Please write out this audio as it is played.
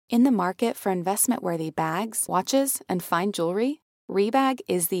In the market for investment-worthy bags, watches, and fine jewelry, Rebag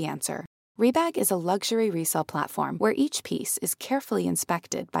is the answer. Rebag is a luxury resale platform where each piece is carefully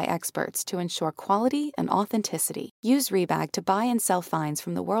inspected by experts to ensure quality and authenticity. Use Rebag to buy and sell finds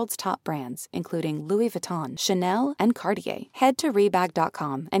from the world's top brands, including Louis Vuitton, Chanel, and Cartier. Head to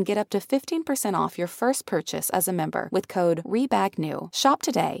Rebag.com and get up to 15% off your first purchase as a member with code REBAGNEW. Shop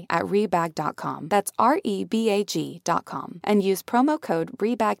today at Rebag.com. That's REBAG.com. And use promo code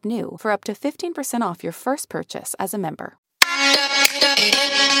REBAGNEW for up to 15% off your first purchase as a member.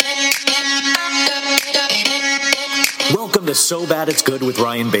 Welcome to So Bad It's Good with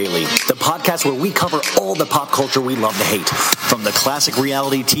Ryan Bailey, the podcast where we cover all the pop culture we love to hate, from the classic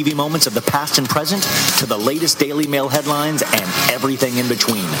reality TV moments of the past and present to the latest Daily Mail headlines and everything in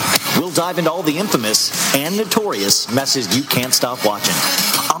between. We'll dive into all the infamous and notorious messes you can't stop watching.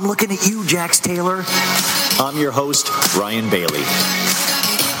 I'm looking at you, Jax Taylor. I'm your host, Ryan Bailey.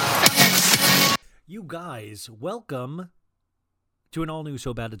 You guys, welcome to an all-new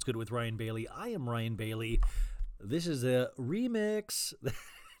So Bad It's Good with Ryan Bailey. I am Ryan Bailey. This is a remix.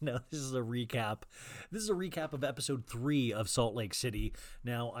 No, this is a recap. This is a recap of episode 3 of Salt Lake City.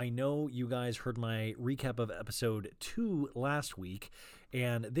 Now, I know you guys heard my recap of episode 2 last week,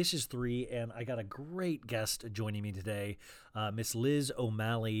 and this is 3, and I got a great guest joining me today, Miss Liz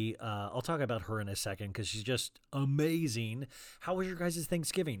O'Malley. I'll talk about her in a second because she's just amazing. How was your guys'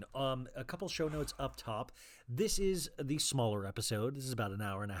 Thanksgiving? A couple show notes up top. This is the smaller episode. This is about an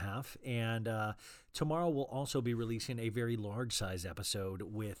hour and a half, and tomorrow we'll also be releasing a very large size episode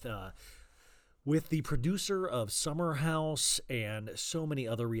with the producer of Summer House and so many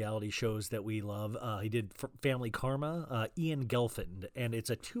other reality shows that we love. He did Family Karma, Ian Gelfand, and it's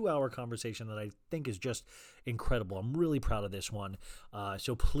a 2-hour conversation that I think is just incredible. I'm really proud of this one.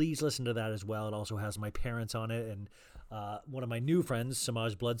 So please listen to that as well. It also has my parents on it and one of my new friends,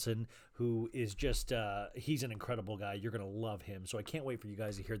 Samaj Bloodson, who is just, he's an incredible guy. You're going to love him. So I can't wait for you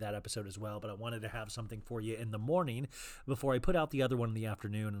guys to hear that episode as well. But I wanted to have something for you in the morning before I put out the other one in the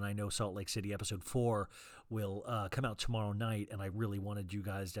afternoon. And I know Salt Lake City episode 4 will come out tomorrow night. And I really wanted you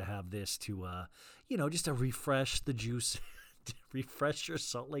guys to have this to, just to refresh the juice, to refresh your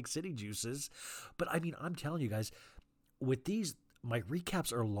Salt Lake City juices. But I mean, I'm telling you guys, with these, my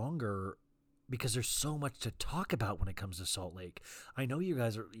recaps are longer because there's so much to talk about when it comes to Salt Lake. I know you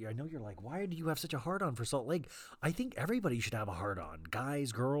guys I know you're like, why do you have such a hard-on for Salt Lake? I think everybody should have a hard-on.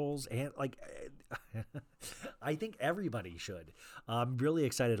 Guys, girls, and I think everybody should. I'm really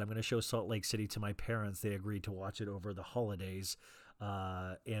excited. I'm going to show Salt Lake City to my parents. They agreed to watch it over the holidays.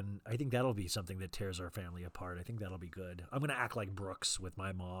 And I think that'll be something that tears our family apart. I think that'll be good. I'm going to act like Brooks with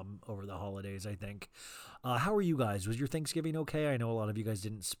my mom over the holidays, I think. How are you guys? Was your Thanksgiving okay? I know a lot of you guys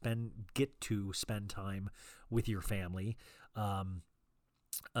didn't get to spend time with your family.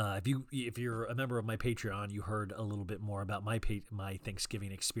 If you're a member of my Patreon, you heard a little bit more about my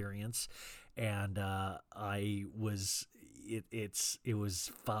Thanksgiving experience. And, it was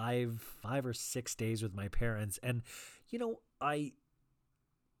 5 or 6 days with my parents. And,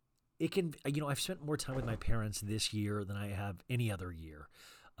 I've spent more time with my parents this year than I have any other year,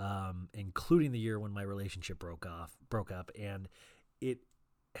 including the year when my relationship broke up. And it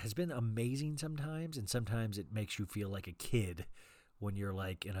has been amazing sometimes, and sometimes it makes you feel like a kid when you're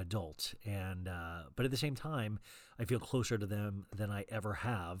like an adult. And but at the same time, I feel closer to them than I ever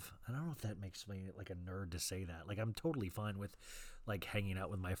have. And I don't know if that makes me like a nerd to say that. Like, I'm totally fine with like hanging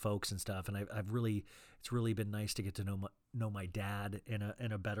out with my folks and stuff. And it's really been nice to get to know my dad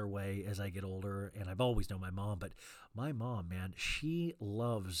in a better way as I get older. And I've always known my mom, but my mom, man, she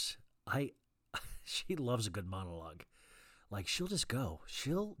loves a good monologue. Like, she'll just go.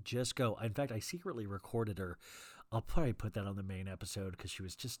 In fact, I secretly recorded her. I'll probably put that on the main episode because you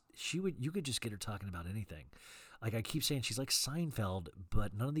could just get her talking about anything. Like, I keep saying she's like Seinfeld,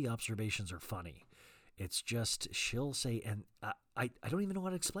 but none of the observations are funny. It's just, she'll say, and I don't even know how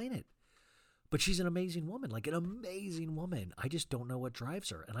to explain it, but she's an amazing woman, like an amazing woman. I just don't know what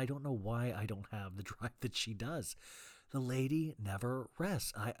drives her. And I don't know why I don't have the drive that she does. The lady never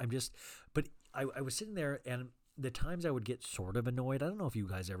rests. But I was sitting there, and the times I would get sort of annoyed. I don't know if you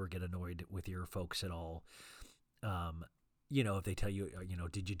guys ever get annoyed with your folks at all. If they tell you,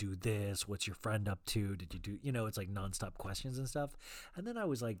 did you do this? What's your friend up to? Did you do, it's like nonstop questions and stuff. And then I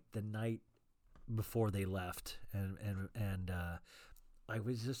was like the night before they left, and I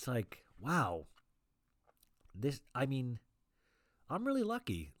was just like, wow, I'm really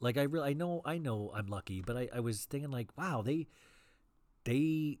lucky. Like, I know I'm lucky, but I was thinking like, wow, they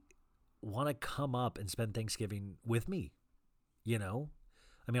want to come up and spend Thanksgiving with me,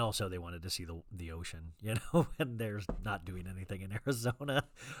 I I mean, also they wanted to see the ocean, and they're not doing anything in Arizona.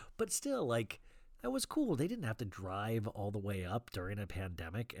 But still, like, that was cool. They didn't have to drive all the way up during a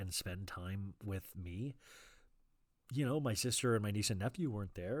pandemic and spend time with me. My sister and my niece and nephew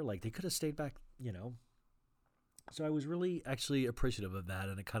weren't there. Like, they could have stayed back, So I was really actually appreciative of that,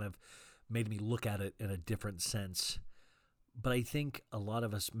 and it kind of made me look at it in a different sense. But I think a lot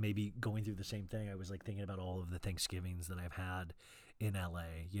of us may be going through the same thing. I was like thinking about all of the Thanksgivings that I've had in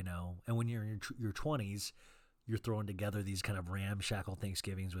LA, and when you're in your 20s, you're throwing together these kind of ramshackle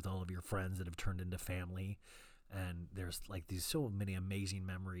Thanksgivings with all of your friends that have turned into family. And there's like these so many amazing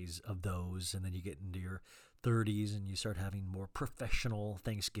memories of those. And then you get into your 30s and you start having more professional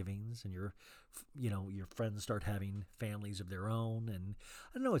Thanksgivings, and your friends start having families of their own. And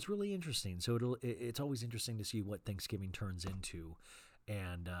I don't know, it's really interesting. So it's always interesting to see what Thanksgiving turns into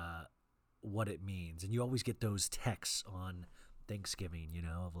and what it means. And you always get those texts on Thanksgiving,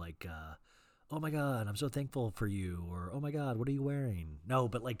 of like, oh my God, I'm so thankful for you. Or, oh my God, what are you wearing? No,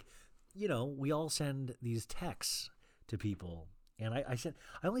 but like, we all send these texts to people. And I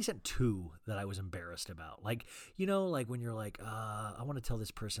only sent 2 that I was embarrassed about. Like, like when you're like, I want to tell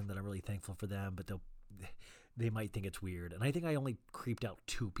this person that I'm really thankful for them, but they might think it's weird. And I think I only creeped out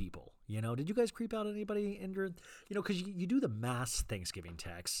 2 people. Did you guys creep out anybody in your, because you do the mass Thanksgiving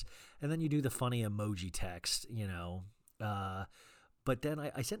text, and then you do the funny emoji text, but then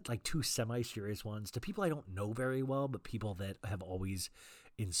I sent like 2 semi-serious ones to people I don't know very well, but people that have always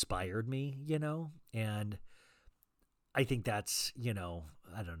inspired me, and I think that's, I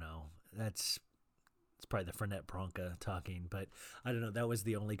don't know, it's probably the Fernet Branca talking, but I don't know, that was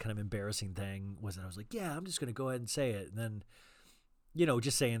the only kind of embarrassing thing, was that I was like, yeah, I'm just going to go ahead and say it. And then,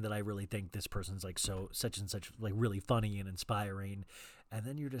 just saying that I really think this person's like such and such, like really funny and inspiring. And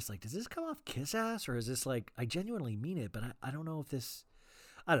then you're just like, does this come off kiss ass, or is this like, I genuinely mean it, but I don't know if this,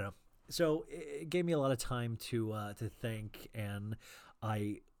 I don't know. So it gave me a lot of time to think, and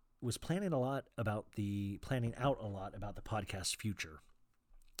I was planning out a lot about the podcast's future.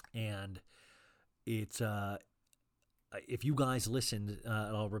 And it's, if you guys listened,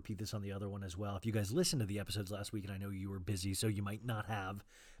 and I'll repeat this on the other one as well. If you guys listened to the episodes last week, and I know you were busy, so you might not have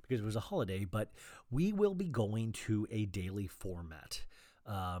because it was a holiday, but we will be going to a daily format.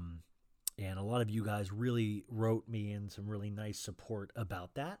 And a lot of you guys really wrote me in some really nice support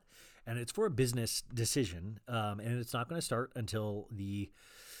about that. And it's for a business decision. And it's not going to start until the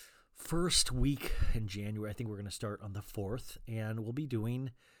first week in January. I think we're going to start on the 4th, and we'll be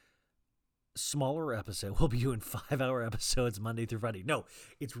doing smaller episode. We'll be doing 5-hour episodes Monday through Friday. No,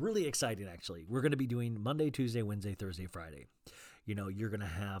 it's really exciting, actually. We're going to be doing Monday, Tuesday, Wednesday, Thursday, Friday. You're going to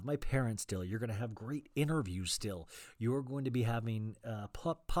have my parents still. You're going to have great interviews still. You're going to be having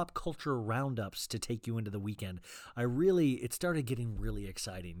pop culture roundups to take you into the weekend. It started getting really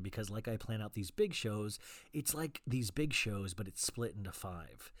exciting because like I plan out these big shows, it's like these big shows, but it's split into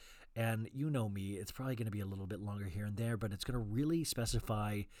 5. And you know me, it's probably going to be a little bit longer here and there, but it's going to really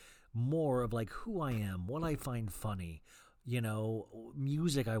specify more of like who I am, what I find funny,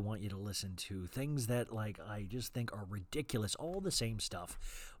 music I want you to listen to, things that like I just think are ridiculous, all the same stuff.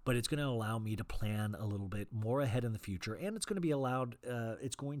 But it's going to allow me to plan a little bit more ahead in the future, and it's going to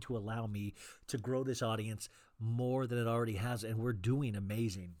allow me to grow this audience more than it already has, and we're doing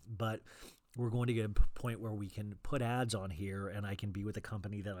amazing. But we're going to get a point where we can put ads on here, and I can be with a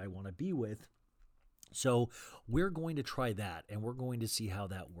company that I want to be with. So we're going to try that, and we're going to see how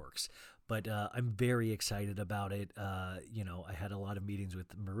that works. But I'm very excited about it. I had a lot of meetings with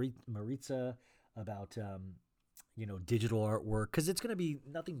Maritza about, digital artwork, because it's going to be,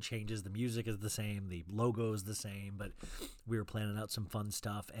 nothing changes. The music is the same. The logo is the same, but we were planning out some fun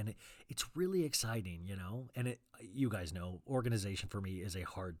stuff, and it's really exciting, and you guys know, organization for me is a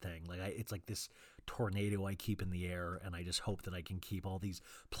hard thing. Like it's like this tornado I keep in the air, and I just hope that I can keep all these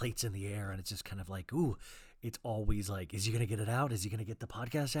plates in the air, and it's just kind of like, ooh, it's always like, is he going to get it out? Is he going to get the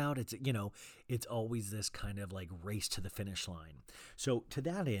podcast out? It's always this kind of like race to the finish line. So to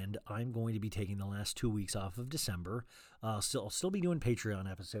that end, I'm going to be taking the last 2 weeks off of December. I'll still be doing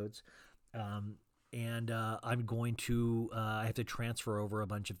Patreon episodes. And I'm going to, I have to transfer over a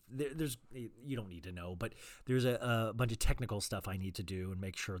bunch of, you don't need to know, but there's a bunch of technical stuff I need to do and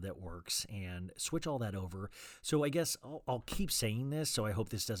make sure that works and switch all that over. So I guess I'll keep saying this, so I hope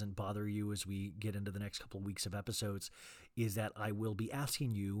this doesn't bother you as we get into the next couple of weeks of episodes, is that I will be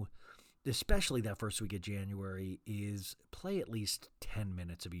asking you, especially that first week of January, is play at least 10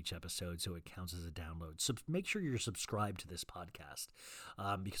 minutes of each episode so it counts as a download. So make sure you're subscribed to this podcast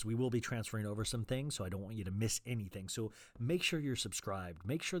because we will be transferring over some things, so I don't want you to miss anything. So make sure you're subscribed.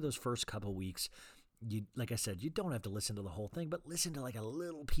 Make sure those first couple weeks like I said, you don't have to listen to the whole thing, but listen to like a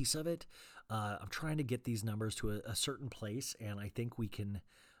little piece of it. I'm trying to get these numbers to a certain place, and I think we can.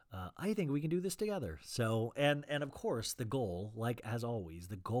 I think we can do this together. So, and of course, the goal, like as always,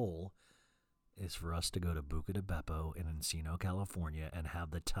 the goal is for us to go to Buca de Beppo in Encino, California, and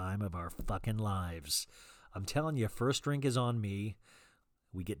have the time of our fucking lives. I'm telling you, first drink is on me.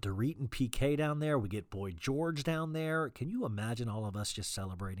 We get Dorit and PK down there. We get Boy George down there. Can you imagine all of us just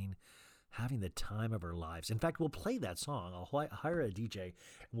celebrating, having the time of our lives? In fact, we'll play that song. I'll hire a DJ, and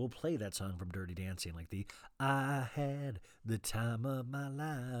we'll play that song from Dirty Dancing, like the I had the time of my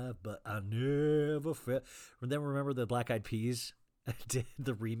life, but I never felt. Then remember the Black Eyed Peas did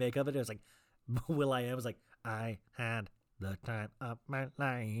the remake of it? It was like, will.i.am was like, I had the time of my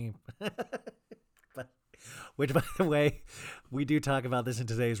life. Which, by the way, we do talk about this in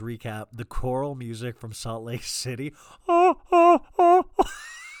today's recap. The choral music from Salt Lake City. Oh.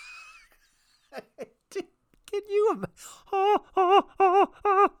 Can you imagine?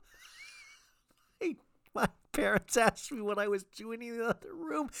 My parents asked me what I was doing in the other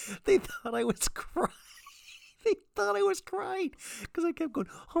room. They thought I was crying. Because I kept going,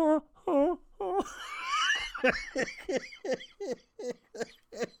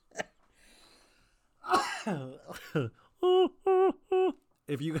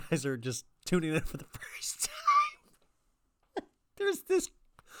 If you guys are just tuning in for the first time,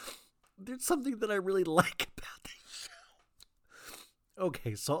 there's something that I really like about this show.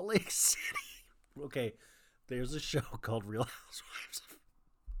 Okay, Salt Lake City. Okay, there's a show called Real Housewives.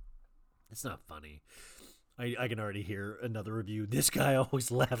 It's not funny. I can already hear another review. This guy always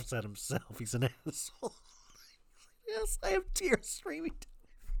laughs at himself. He's an asshole. Yes, I have tears streaming.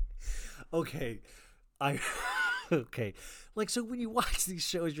 Okay, okay. Like, so when you watch these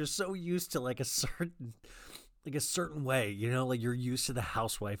shows, you're so used to like a certain way, you know, like you're used to the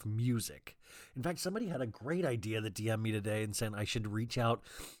housewife music. In fact, somebody had a great idea that DM'd me today and said I should reach out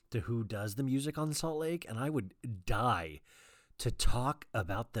to who does the music on Salt Lake, and I would die to talk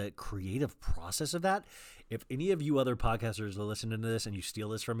about the creative process of that. If any of you other podcasters are listening to this and you steal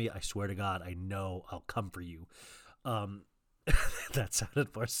this from me, I swear to God, I know I'll come for you. That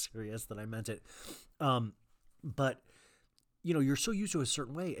sounded more serious than I meant it. But you know, you're so used to a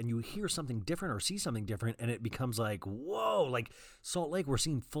certain way and you hear something different or see something different and it becomes like, whoa, like Salt Lake, we're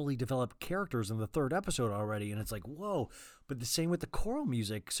seeing fully developed characters in the third episode already. And it's like, whoa, but the same with the choral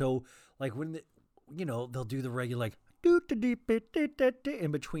music. So like when, they'll do the regular, like,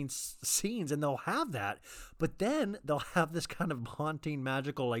 in between scenes, and they'll have that, but then they'll have this kind of haunting,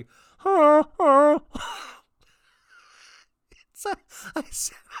 magical, like, I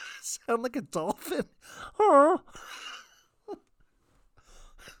sound like a dolphin.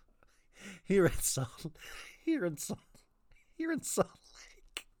 Here in Salt Lake.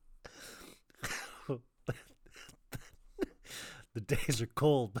 The days are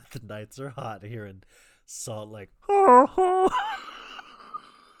cold, but the nights are hot here in Salt Lake.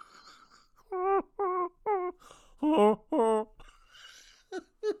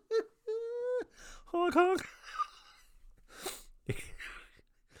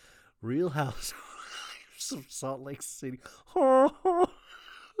 Real Housewives of Salt Lake City. I'm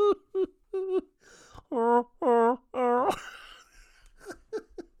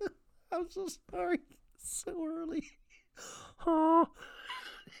so sorry. It's so early. I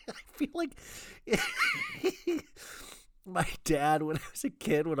feel like my dad, when I was a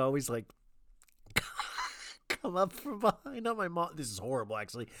kid, would always like come up from behind on my mom. This is horrible,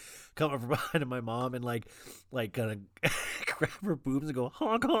 actually. Come up from behind on my mom and like kind of grab her boobs and go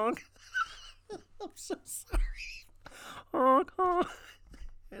honk honk. I'm so sorry. Honk honk.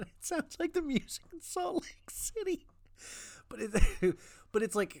 And it sounds like the music in Salt Lake City, but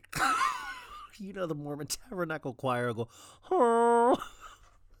it's like, the Mormon Tabernacle Choir will go, oh.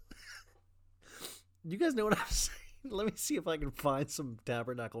 You guys know what I'm saying? Let me see if I can find some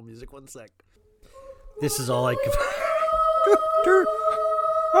Tabernacle music. One sec. This is all I can.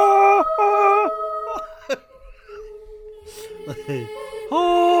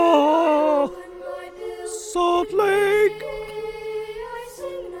 Oh, Salt Lake.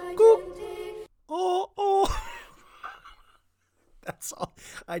 Oh. That's all.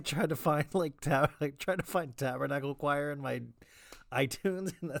 I tried to find Tabernacle Choir in my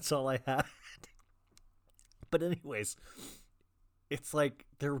iTunes, and that's all I had. But anyways, it's like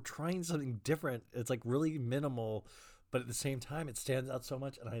they're trying something different. It's like really minimal, but at the same time, it stands out so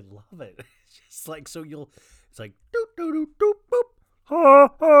much, and I love it. It's just like, so it's like doop doop doop doop boop. Ha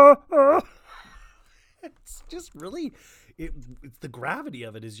ha ha. It's just really, it's the gravity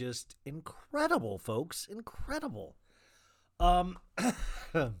of it is just incredible, folks. Incredible.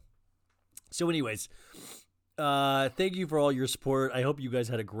 So anyways, thank you for all your support. I hope you guys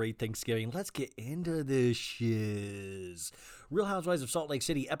had a great Thanksgiving. Let's get into this shiz. Real Housewives of Salt Lake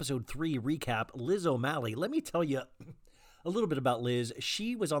City, Episode 3 recap. Liz O'Malley. Let me tell you a little bit about Liz.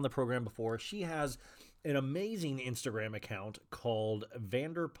 She was on the program before. She has an amazing Instagram account called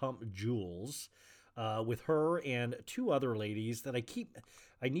Vanderpump Jewels, with her and two other ladies that I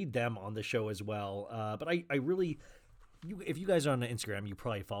need them on the show as well. But I really, if you guys are on Instagram, you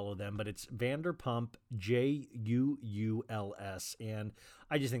probably follow them, but it's Vanderpump Juuls. And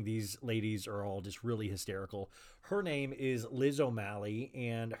I just think these ladies are all just really hysterical. Her name is Liz O'Malley,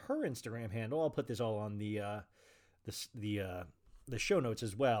 and her Instagram handle, I'll put this all on the show notes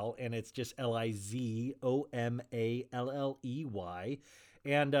as well, and it's just Lizomalley,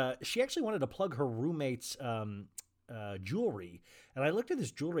 and she actually wanted to plug her roommate's jewelry, and I looked at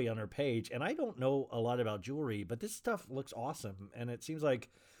this jewelry on her page, and I don't know a lot about jewelry, but this stuff looks awesome, and it seems like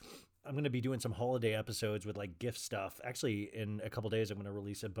I'm going to be doing some holiday episodes with like gift stuff. Actually, in a couple days, I'm going to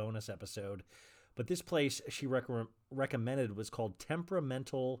release a bonus episode, but this place she recommended was called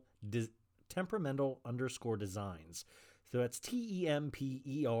Temperamental _ Designs. So that's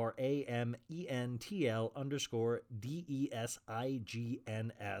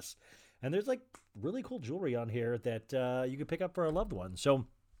TEMPERAMENTL_DESIGNS. And there's like really cool jewelry on here that you could pick up for a loved one. So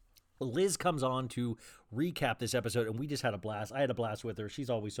Liz comes on to recap this episode, and we just had a blast. I had a blast with her. She's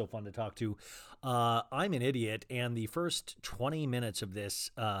always so fun to talk to. I'm an idiot, and the first 20 minutes of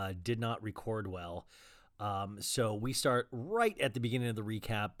this did not record well. So we start right at the beginning of the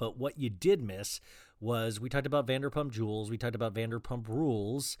recap, but what you did miss was we talked about Vanderpump Jewels, we talked about Vanderpump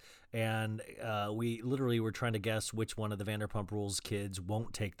Rules, and we literally were trying to guess which one of the Vanderpump Rules kids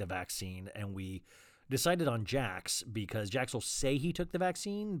won't take the vaccine, and we decided on Jax because Jax will say he took the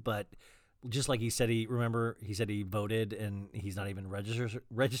vaccine, but just like he said he said he voted, and he's not even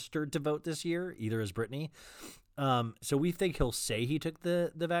registered to vote this year, either is Brittany. So we think he'll say he took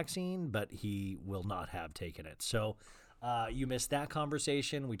the vaccine, but he will not have taken it. So you missed that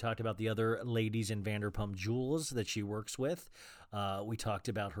conversation. We talked about the other ladies in Vanderpump Jewels that she works with. We talked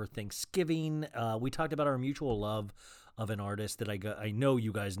about her Thanksgiving. We talked about our mutual love of an artist that I know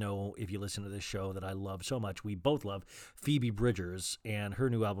you guys know if you listen to this show that I love so much. We both love Phoebe Bridgers, and her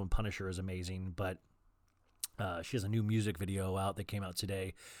new album Punisher is amazing, but she has a new music video out that came out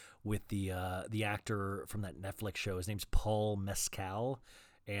today with the actor from that Netflix show. His name's Paul Mescal,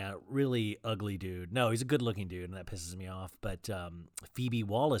 and really ugly dude. No, he's a good-looking dude, and that pisses me off. But Phoebe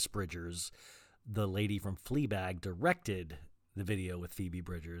Wallace-Bridgers, the lady from Fleabag, directed the video with Phoebe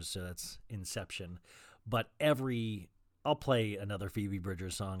Bridgers, so that's Inception. But I'll play another Phoebe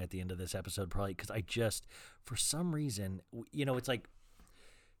Bridgers song at the end of this episode, probably, because I just, for some reason, it's like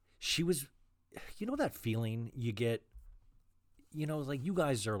she was, that feeling you get, like you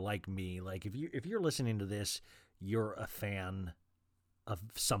guys are like me. Like if you're listening to this, you're a fan of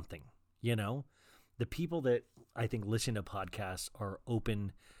something, the people that I think listen to podcasts are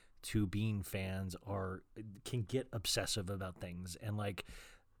open to being fans or can get obsessive about things. And like,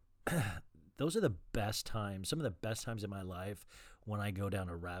 those are the best times, some of the best times in my life when I go down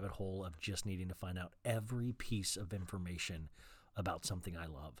a rabbit hole of just needing to find out every piece of information about something I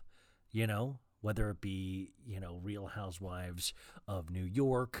love, whether it be, Real Housewives of New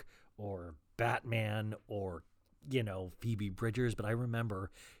York or Batman or, Phoebe Bridgers. But I remember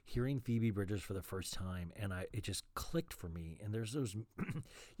hearing Phoebe Bridgers for the first time, and it just clicked for me. And there's those,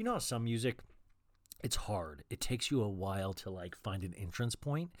 how some music, it's hard. It takes you a while to like find an entrance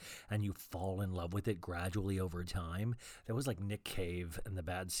point, and you fall in love with it gradually over time. That was like Nick Cave and the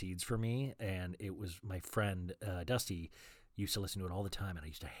Bad Seeds for me. And it was my friend, Dusty, used to listen to it all the time, and I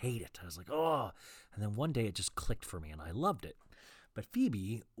used to hate it. I was like, oh, and then one day it just clicked for me, and I loved it. But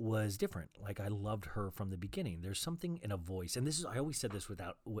Phoebe was different. Like, I loved her from the beginning. There's something in a voice, and I always said this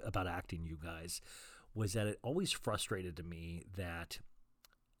about acting, you guys, was that it always frustrated to me that,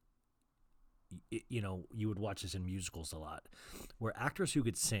 you would watch this in musicals a lot, where actors who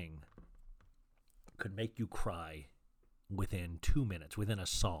could sing could make you cry within 2 minutes, within a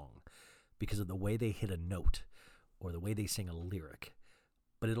song, because of the way they hit a note or the way they sing a lyric.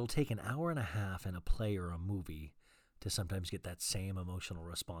 But it'll take an hour and a half in a play or a movie to sometimes get that same emotional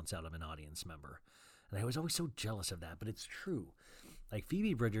response out of an audience member. And I was always so jealous of that, but it's true. Like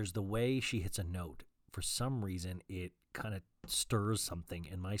Phoebe Bridgers, the way she hits a note, for some reason, it kind of stirs something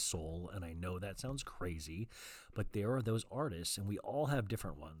in my soul. And I know that sounds crazy, but there are those artists, and we all have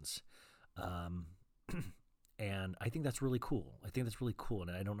different ones. And I think that's really cool.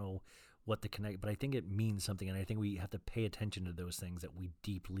 And I don't know what the connect, but I think it means something, and I think we have to pay attention to those things that we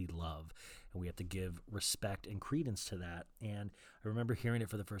deeply love, and we have to give respect and credence to that. And I remember hearing it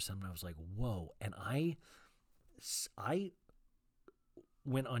for the first time, and I was like, whoa. And I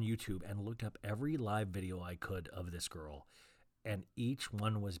went on YouTube and looked up every live video I could of this girl, and each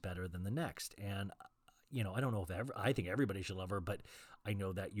one was better than the next. And I don't know if I think everybody should love her, but I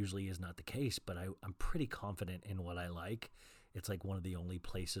know that usually is not the case. But I'm pretty confident in what I like. It's like one of the only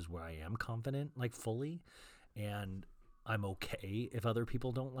places where I am confident, like fully, and I'm okay if other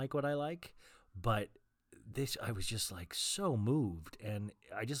people don't like what I like. But I was just like so moved, and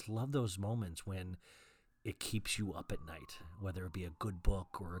I just love those moments when it keeps you up at night, whether it be a good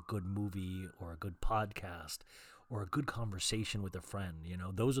book or a good movie or a good podcast or a good conversation with a friend.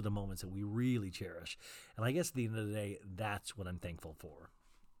 Those are the moments that we really cherish. And I guess at the end of the day, that's what I'm thankful for.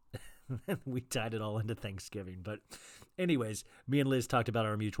 We tied it all into Thanksgiving. But anyways, me and Liz talked about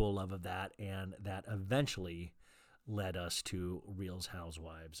our mutual love of that, and that eventually led us to Real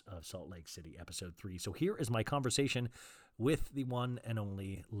Housewives of Salt Lake City, episode 3. So here is my conversation with the one and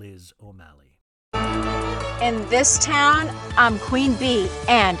only Liz O'Malley. In this town, I'm Queen Bee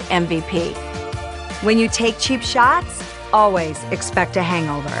and MVP. When you take cheap shots, always expect a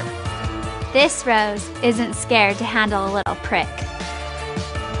hangover. This Rose isn't scared to handle a little prick.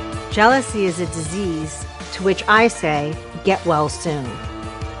 Jealousy is a disease, to which I say, get well soon.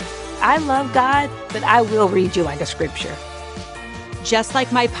 I love God, but I will read you like a scripture. Just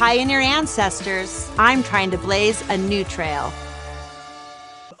like my pioneer ancestors, I'm trying to blaze a new trail.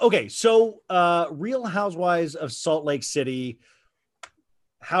 Okay, so Real Housewives of Salt Lake City.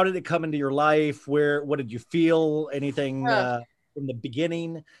 How did it come into your life? What did you feel? Anything from the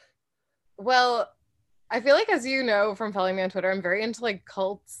beginning? Well, I feel like, as you know from following me on Twitter, I'm very into like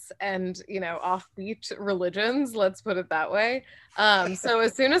cults and, offbeat religions. Let's put it that way. So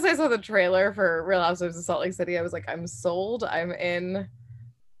as soon as I saw the trailer for Real Housewives of Salt Lake City, I was like, I'm sold. I'm in.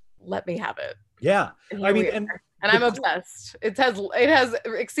 Let me have it. Yeah, I mean, and I'm obsessed. It has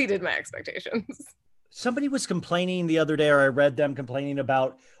exceeded my expectations. Somebody was complaining the other day, or I read them complaining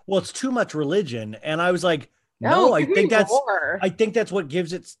about, well, it's too much religion, and I was like, no, I think that's what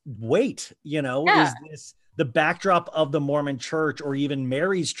gives it weight. Is this the backdrop of the Mormon Church, or even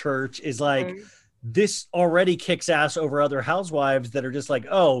Mary's church, is like this already kicks ass over other housewives that are just like,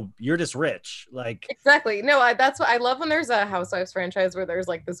 oh, you're just rich. Like, exactly. No, that's what I love when there's a Housewives franchise where there's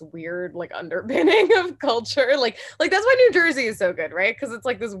like this weird like underpinning of culture. Like that's why New Jersey is so good, right? Because it's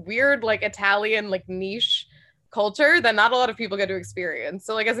like this weird like Italian like niche culture that not a lot of people get to experience.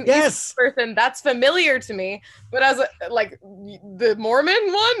 So like as an East person, that's familiar to me, but as the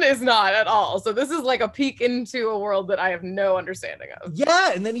Mormon one is not at all. So this is like a peek into a world that I have no understanding of.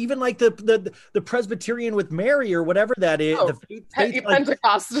 Yeah, and then even like the Presbyterian with Mary or whatever that is,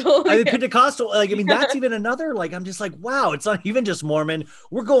 Pentecostal. Pentecostal. Like, I mean, that's even another, like, I'm just like, wow, it's not even just Mormon.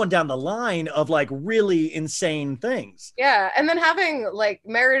 We're going down the line of like really insane things. Yeah, and then having like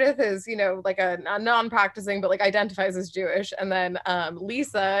Meredith is, like a non-practicing, but like identifies as Jewish, and then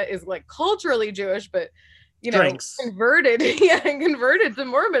Lisa is like culturally Jewish, but converted to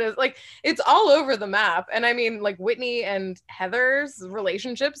Mormon. Is like it's all over the map. And I mean, like Whitney and Heather's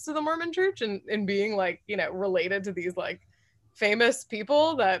relationships to the Mormon church and being like related to these like famous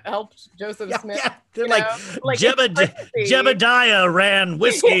people that helped Joseph Smith. Yeah. They're like Jebediah ran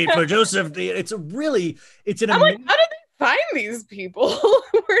whiskey for Joseph. It's an amazing. Like, how did they find these people?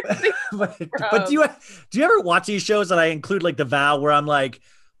 but do you ever watch these shows that I include like The Vow, where I'm like,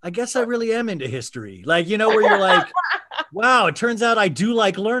 I guess I really am into history, like, where you're like, wow, it turns out I do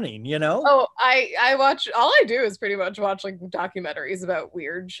like learning, Oh, I watch, all I do is pretty much watch like documentaries about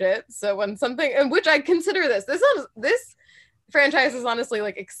weird shit. So when something, and which I consider this franchise is honestly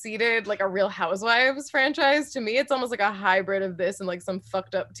like exceeded like a Real Housewives franchise. To me, it's almost like a hybrid of this and like some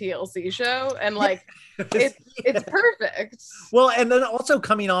fucked up TLC show, and like it's perfect. Well, and then also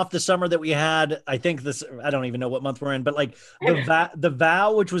coming off the summer that we had, I think I don't even know what month we're in, but like the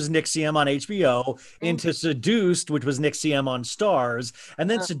Vow, which was Nick CM on HBO, into Seduced, which was Nick CM on Stars, and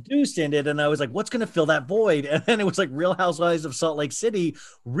then Seduced ended, and I was like, what's going to fill that void? And then it was like Real Housewives of Salt Lake City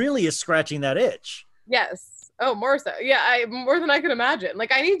really is scratching that itch. Yes. Oh, more so. Yeah, more than I could imagine.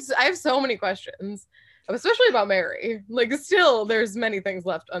 Like I have so many questions, especially about Mary. Like still, there's many things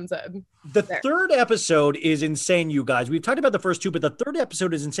left unsaid. The third episode is insane, you guys. We've talked about the first two, but the third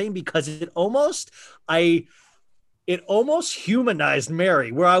episode is insane because it almost humanized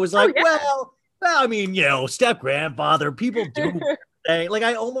Mary, where I was like, well, I mean, step grandfather, people do. Like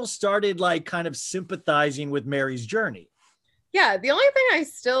I almost started like kind of sympathizing with Mary's journey. Yeah, the only thing I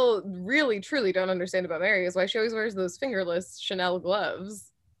still really, truly don't understand about Mary is why she always wears those fingerless Chanel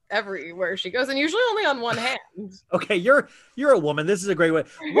gloves. everywhere she goes, and usually only on one hand. Okay, you're a woman. This is a great way.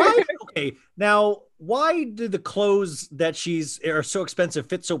 Why? Okay, now why do the clothes that are so expensive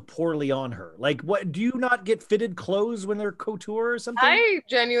fit so poorly on her? Like, what, do you not get fitted clothes when they're couture or something? I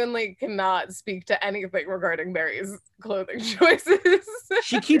genuinely cannot speak to anything regarding Mary's clothing choices.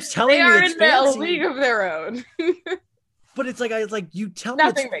 She keeps telling me it's they are fancy. in a league of their own. But it's like, you tell me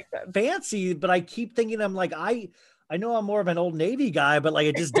Nothing it's makes sense. fancy, but I keep thinking, I'm like, I know I'm more of an Old Navy guy, but like,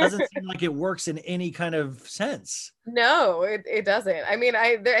 it just doesn't seem like it works in any kind of sense. No, it doesn't. I mean,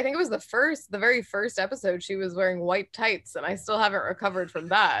 I think it was the very first episode she was wearing white tights, and I still haven't recovered from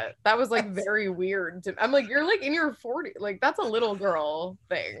that. That was like very weird. I'm like, you're like in your 40s, like that's a little girl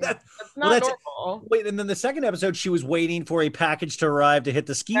thing. That's not normal. Wait, and then the second episode, she was waiting for a package to arrive to hit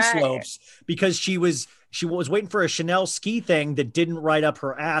the ski slopes because she was waiting for a Chanel ski thing that didn't ride up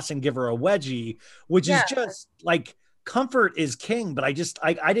her ass and give her a wedgie, which is just like, comfort is king, but I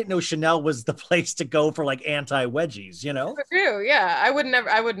didn't know Chanel was the place to go for like anti-wedgies, you know? True, yeah. I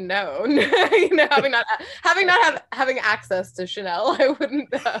wouldn't know. having access to Chanel, I wouldn't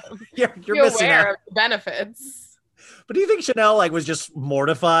you're be missing aware out. of the benefits. But do you think Chanel like was just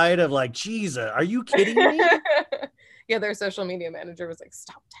mortified of like, geez, are you kidding me? Yeah, their social media manager was like,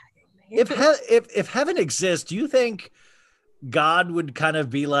 stop tagging me. If heaven exists, do you think God would kind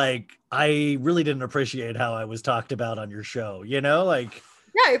of be like, I really didn't appreciate how I was talked about on your show, you know? Like,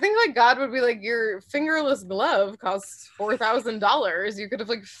 yeah, I think like God would be like, your fingerless glove costs $4,000. You could have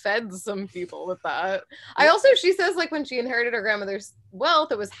like fed some people with that. She says like when she inherited her grandmother's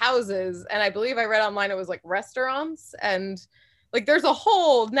wealth, it was houses, and I believe I read online it was like restaurants, and like there's a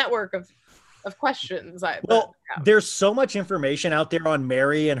whole network of questions. There's so much information out there on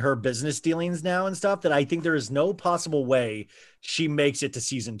Mary and her business dealings now and stuff that I think there is no possible way she makes it to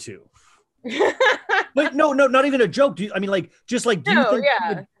season 2. But no, not even a joke. Do you think? Like,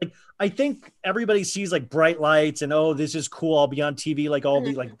 I think everybody sees like bright lights and, oh, this is cool, I'll be on TV like all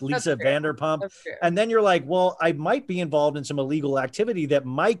the like Lisa Vanderpump, and then you're like, well, I might be involved in some illegal activity that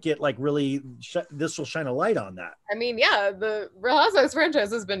might get like really this will shine a light on that. I mean, yeah, the Real Housewives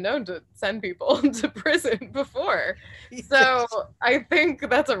franchise has been known to send people to prison before, so I think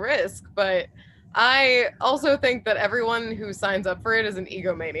that's a risk. But I also think that everyone who signs up for it is an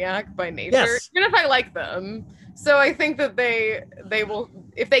egomaniac by nature, even if I like them. So I think that they will,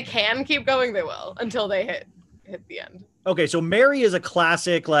 if they can keep going, they will until they hit the end. Okay, so Mary is a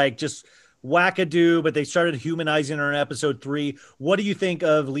classic, like just wackadoo, but they started humanizing her in episode 3. What do you think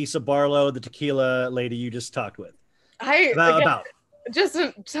of Lisa Barlow, the tequila lady you just talked with? About just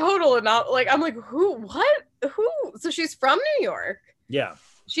a total not like, I'm like, who? So she's from New York. Yeah.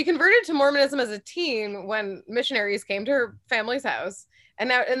 She converted to Mormonism as a teen when missionaries came to her family's house, and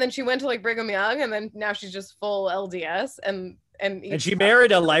then she went to like Brigham Young, and then now she's just full LDS, and she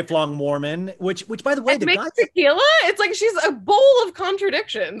married a lifelong Mormon, which by the way, the guy tequila. It's like she's a bowl of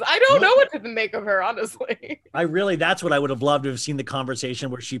contradictions. I don't know what to make of her, honestly. That's what I would have loved to have seen, the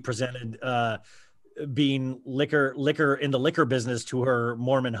conversation where she presented being liquor in the liquor business to her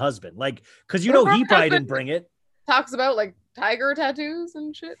Mormon husband, like, because he probably didn't bring it. Talks about like tiger tattoos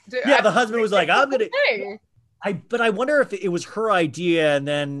and shit. The husband was like, I'm gonna. But I wonder if it was her idea, and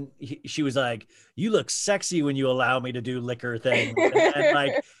then she was like, "You look sexy when you allow me to do liquor things,"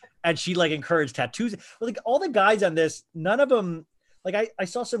 and she like encouraged tattoos. Like all the guys on this, none of them. Like I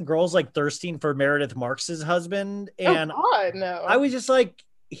saw some girls like thirsting for Meredith Marks's husband, and I was just like,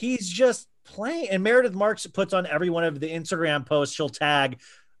 he's just playing. And Meredith Marks puts on every one of the Instagram posts, she'll tag,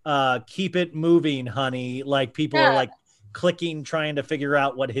 "Keep it moving, honey." Like people are like clicking, trying to figure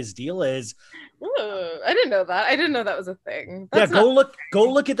out what his deal is. Ooh, I didn't know that. I didn't know that was a thing. Go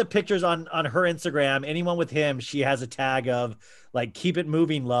look at the pictures on her Instagram. Anyone with him, she has a tag of like "Keep it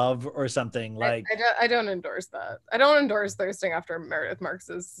moving, love" or something. Like I don't endorse that. I don't endorse thirsting after Meredith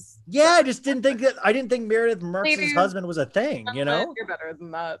Marks's. Yeah, I just didn't think Meredith Marks's husband was a thing. You know, you're better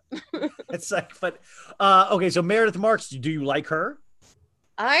than that. It's like, but okay. So Meredith Marks, do you like her?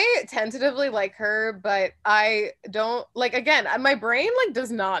 I tentatively like her, but I don't like, again, my brain like does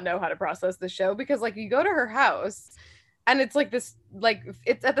not know how to process the show, because like you go to her house and it's like this, like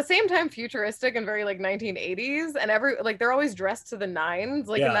it's at the same time futuristic and very like 1980s, and they're always dressed to the nines,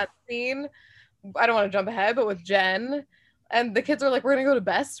 like in that scene. I don't want to jump ahead, but with Jen and the kids are like, we're gonna go to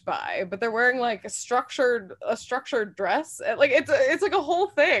Best Buy, but they're wearing like a structured dress. Like it's like a whole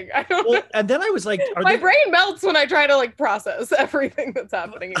thing. I don't know. And then I was like, my brain melts when I try to like process everything that's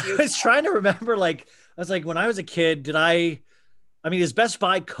happening. I was trying to remember, like, I was like, when I was a kid, did I I mean, is Best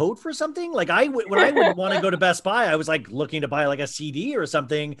Buy code for something? Like when I would want to go to Best Buy, I was like looking to buy like a CD or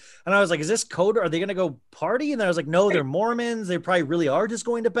something. And I was like, is this code? Are they going to go party? And then I was like, no, they're Mormons. They probably really are just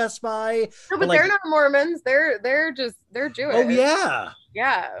going to Best Buy. No, but like, they're not Mormons. They're Jewish. Oh yeah.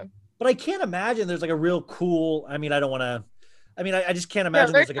 Yeah. But I can't imagine there's like a real cool, I mean, I don't want to, I mean, I just can't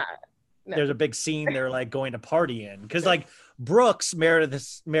imagine there's like there's a big scene they're like going to party in. Cause like Brooks,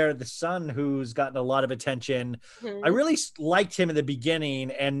 Meredith's son, who's gotten a lot of attention. I really liked him in the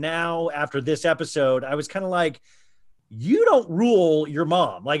beginning. And now after this episode, I was kind of like, you don't rule your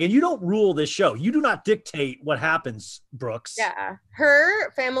mom, like, and you don't rule this show. You do not dictate what happens, Brooks. Yeah. Her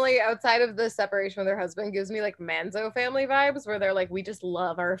family outside of the separation with her husband gives me like Manzo family vibes, where they're like, we just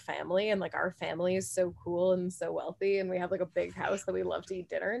love our family, and like our family is so cool and so wealthy, and we have like a big house that we love to eat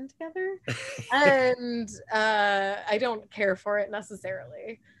dinner in together. And I don't care for it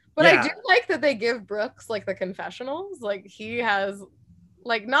necessarily. But I do like that they give Brooks like the confessionals. Like he has,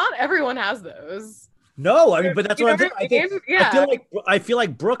 like, not everyone has those. No, I mean, but that's what I think. Yeah. I feel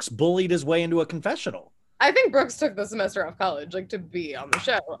like Brooks bullied his way into a confessional. I think Brooks took the semester off college, like, to be on the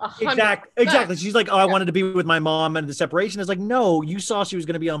show. 100%. Exactly. She's like, oh, I wanted to be with my mom, and the separation is like, no, you saw she was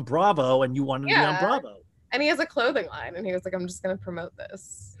going to be on Bravo, and you wanted to be on Bravo. And he has a clothing line, and he was like, I'm just going to promote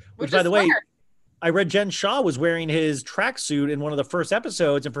this. Which by the way, I read Jen Shaw was wearing his tracksuit in one of the first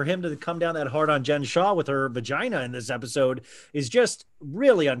episodes, and for him to come down that hard on Jen Shaw with her vagina in this episode is just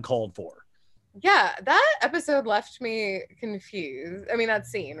really uncalled for. Yeah, that episode left me confused. I mean, that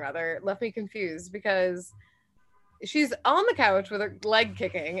scene, rather, left me confused because she's on the couch with her leg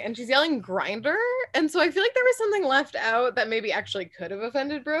kicking and she's yelling grinder. And so I feel like there was something left out that maybe actually could have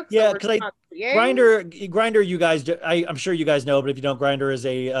offended Brooks. Yeah, because Grinder, you guys, I'm sure you guys know, but if you don't, Grinder is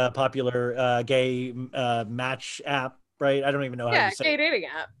a popular gay match app, right? I don't even know how to say gay dating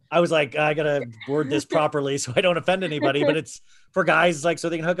app. I was like, I gotta word this properly so I don't offend anybody, but it's for guys, like, so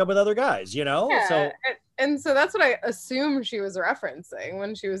they can hook up with other guys, you know? Yeah, and so that's what I assumed she was referencing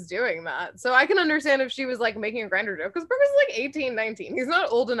when she was doing that. So I can understand if she was like making a Grinder joke, because Brooks is like 18, 19. He's not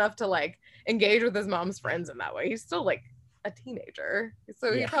old enough to like engage with his mom's friends in that way. He's still like a teenager.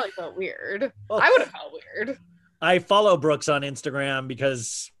 So he probably felt weird. Well, I would have felt weird. I follow Brooks on Instagram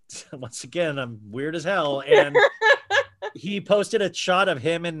because once again, I'm weird as hell. And he posted a shot of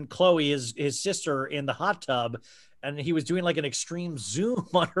him and Chloe, his sister, in the hot tub. And he was doing like an extreme zoom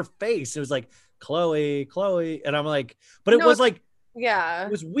on her face. It was like, Chloe. And I'm like, but it was like, yeah,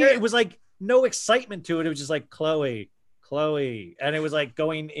 it was weird. It was like no excitement to it. It was just like, Chloe. And it was like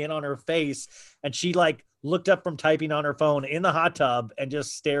going in on her face. And she like looked up from typing on her phone in the hot tub and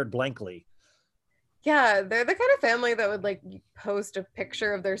just stared blankly. Yeah, they're the kind of family that would like post a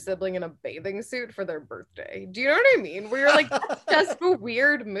picture of their sibling in a bathing suit for their birthday. Do you know what I mean? Where you're like, that's just a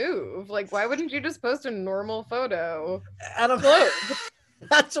weird move. Like, why wouldn't you just post a normal photo?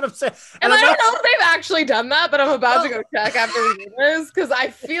 That's what I'm saying. And I don't know if they've actually done that, but I'm about to go check after we do this because I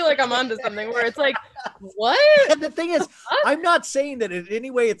feel like I'm onto something where it's like, what? And the thing is, I'm not saying that in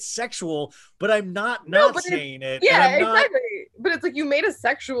any way it's sexual, but I'm not saying it. Yeah, exactly. But it's like you made a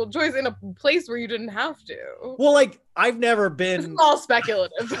sexual choice in a place where you didn't have to. Well, like, I've never been. It's all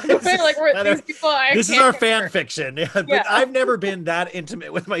speculative. Like, these people, this is our fan fiction. Yeah, but I've never been that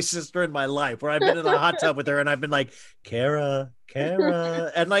intimate with my sister in my life, where I've been in a hot tub with her and I've been like, Kara,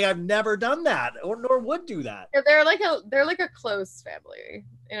 and like I've never done that, nor would do that. Yeah, they're like a close family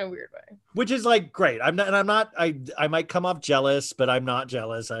in a weird way, which is like great. I might come off jealous, but I'm not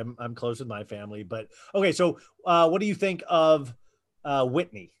jealous. I'm close with my family. But okay, so what do you think of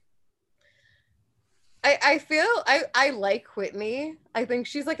Whitney? I feel I like Whitney. I think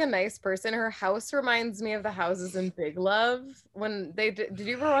she's like a nice person. Her house reminds me of the houses in Big Love. When they did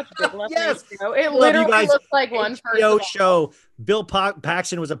you ever watch Big Love? Yes. It literally looks like one HBO show. Bill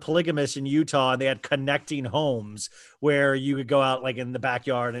Paxton was a polygamist in Utah, and they had connecting homes where you could go out like in the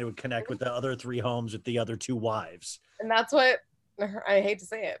backyard and it would connect with the other 3 homes with the other 2 wives. And that's what, I hate to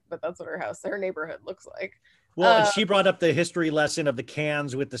say it, but that's what her neighborhood looks like. Well, and she brought up the history lesson of the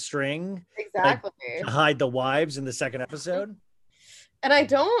cans with the string. Exactly. Like, to hide the wives in the second episode. And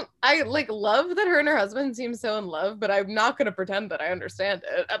I like love that her and her husband seem so in love, but I'm not going to pretend that I understand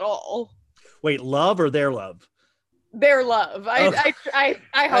it at all. Wait, love or their love? Their love. I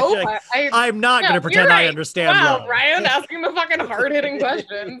hope. I'm not going to pretend I understand love. Wow, Ryan asking the fucking hard-hitting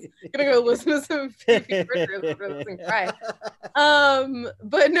questions. Gonna go listen to some Phoebe Bridgers and cry.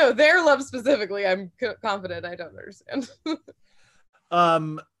 But no, their love specifically, I'm confident I don't understand.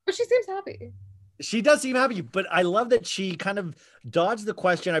 But she seems happy. She does seem happy, but I love that she kind of dodged the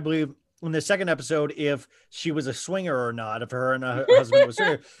question, I believe, in the second episode if she was a swinger or not, if her and her husband was a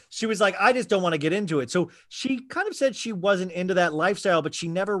swinger. She was like, I just don't want to get into it. So she kind of said she wasn't into that lifestyle, but she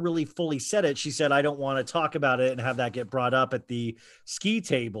never really fully said it. She said, I don't want to talk about it and have that get brought up at the ski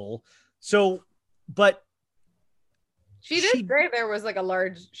table. So, but she did say there was like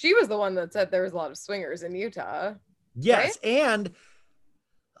she was the one that said there was a lot of swingers in Utah. Yes. Right? And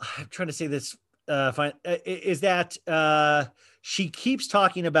I'm trying to say this, is that she keeps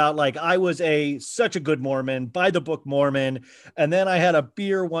talking about like, I was such a good Mormon, by the book Mormon. And then I had a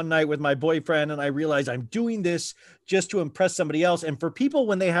beer one night with my boyfriend and I realized I'm doing this just to impress somebody else. And for people,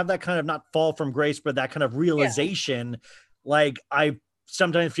 when they have that kind of not fall from grace, but that kind of realization, like I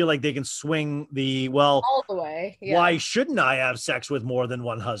sometimes feel like they can swing all the way. Yeah. Why shouldn't I have sex with more than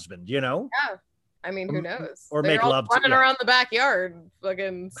one husband? Yeah. I mean, who knows? Or They're make all love running around the backyard,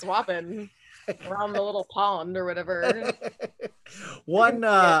 fucking swapping around the little pond or whatever. She has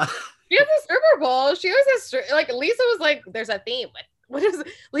a stripper pole. She always has like Lisa was like, "There's a theme." What is it?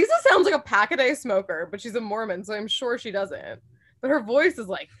 Lisa sounds like a pack-a-day smoker, but she's a Mormon, so I'm sure she doesn't. But her voice is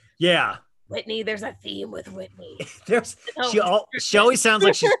like, Whitney. There's a theme with Whitney. She always sounds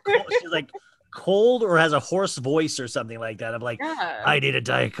like she's like cold or has a hoarse voice or something like that. I'm like, I need a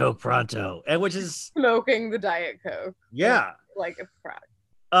Diet Coke pronto, and which is smoking the Diet Coke. Yeah, like a crack.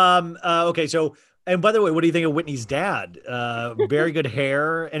 Okay, so and by the way, what do you think of Whitney's dad? Very good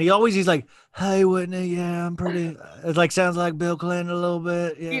hair, and he's like, "Hey, Whitney, yeah, I'm pretty." It like sounds like Bill Clinton a little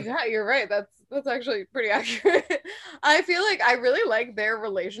bit. Yeah, you're right. That's actually pretty accurate. I feel like I really like their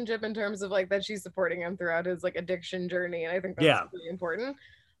relationship in terms of like that she's supporting him throughout his like addiction journey, and I think that's really important.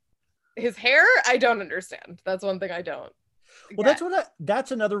 His hair, I don't understand. That's one thing I don't. Well,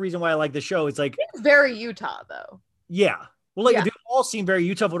 that's another reason why I like the show. It's like it's very Utah, though. Yeah. Well, like they all seem very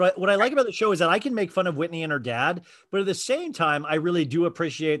Utah. What I like about the show is that I can make fun of Whitney and her dad, but at the same time, I really do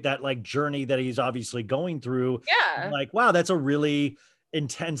appreciate that like journey that he's obviously going through. Yeah. I'm like, wow, that's a really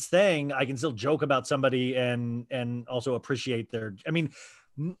intense thing. I can still joke about somebody and also appreciate their. I mean,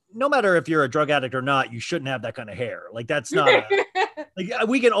 no matter if you're a drug addict or not, you shouldn't have that kind of hair. Like that's not. Like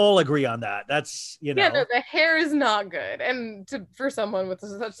we can all agree on that. That's Yeah, no, the hair is not good, and for someone with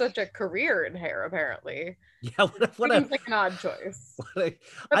such a career in hair, apparently. Yeah, what seems like an odd choice. I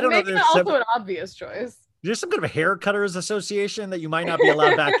don't know. Maybe also an obvious choice. There's some kind of hair cutters association that you might not be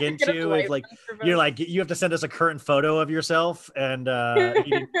allowed back into. If like you have to send us a current photo of yourself, and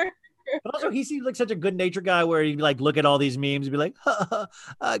but also he seems like such a good natured guy where he'd like look at all these memes and be like,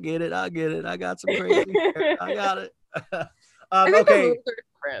 I get it, I got some crazy hair. I got it. I think the rules are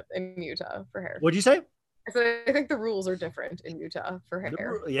different in Utah for hair. What'd you say? I think the rules are different in Utah for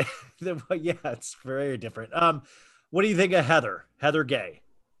hair. Yeah, it's very different. What do you think of Heather? Heather Gay.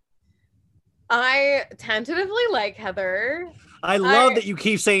 I tentatively like Heather. I love that you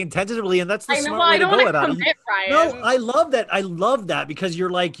keep saying tentatively, and that's the smart way to go about it. No, I love that. I love that because you're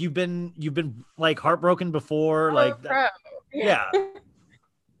like you've been like heartbroken before, yeah.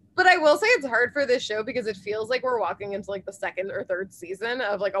 But I will say it's hard for this show because it feels like we're walking into like the second or third season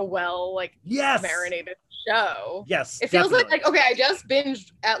of like a marinated show. Yes, it feels like okay, I just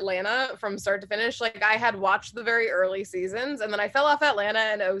binged Atlanta from start to finish. Like I had watched the very early seasons, and then I fell off Atlanta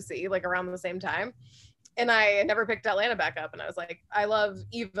and OC like around the same time, and I never picked Atlanta back up. And I was like, I love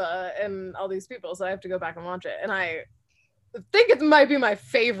Eva and all these people, so I have to go back and watch it. And I think it might be my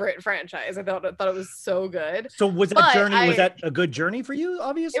favorite franchise. I thought it was so good. So was that a good journey for you?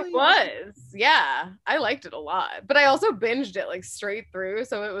 Obviously it was. Yeah, I liked it a lot, but I also binged it like straight through,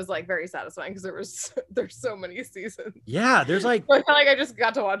 so it was like very satisfying because there's so many seasons. Yeah, there's like I felt like I just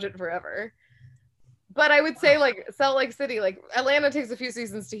got to watch it forever. But I would say like Salt Lake City, like Atlanta takes a few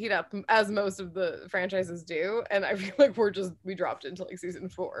seasons to heat up, as most of the franchises do, and I feel like we dropped into like season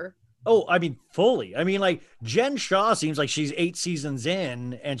 4. Oh, I mean, fully. I mean, like Jen Shaw seems like she's 8 seasons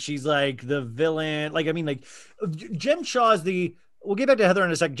in and she's like the villain. Like, I mean, like Jen Shaw is we'll get back to Heather in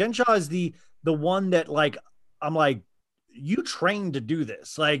a sec. Jen Shaw is the one that like, I'm like, you trained to do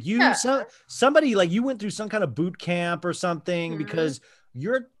this. Like somebody like you went through some kind of boot camp or something because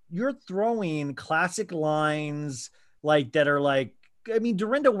you're throwing classic lines like that are like, I mean,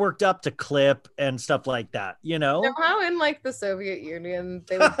 Dorinda worked up to clip and stuff like that, you know? How in like the Soviet Union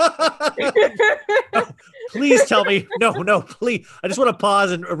they would no, please tell me. No, please. I just want to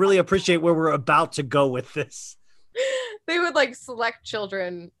pause and really appreciate where we're about to go with this. They would like select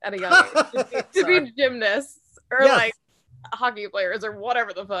children at a young age to be gymnasts or like hockey players or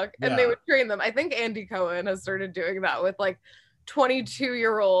whatever the fuck. And they would train them. I think Andy Cohen has started doing that with like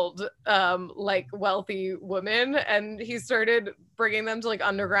 22-year-old like wealthy woman, and he started bringing them to like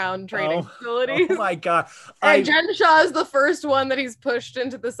underground training facilities. Oh my god. And Jen Shaw is the first one that he's pushed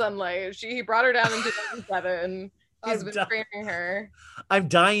into the sunlight. He brought her down in 2007. He's been training her. I'm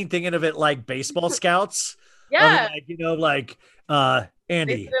dying thinking of it like baseball scouts. Yeah. Like,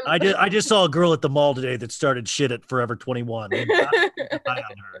 Andy, I just saw a girl at the mall today that started shit at Forever 21. And eye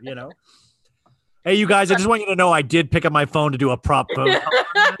on her, Hey, you guys, I just want you to know I did pick up my phone to do a prop vote.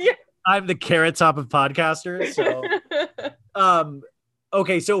 Yeah. I'm the Carrot Top of podcasters. So,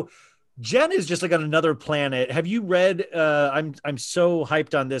 okay, so Jen is just like on another planet. Have you read? I'm so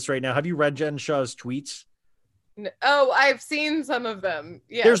hyped on this right now. Have you read Jen Shaw's tweets? Oh, I've seen some of them.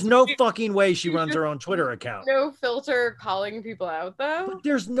 Yeah. There's no fucking way she runs her own Twitter account. No filter calling people out though. But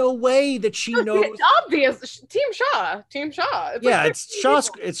there's no way that she knows. It's obvious. Team Shaw. It's yeah, like it's Shaw.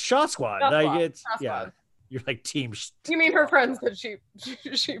 It's Shaw Squad. Squad. You're like team. You mean her friends that she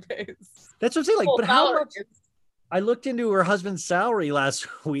pays? That's what I'm saying. Like, but how much? I looked into her husband's salary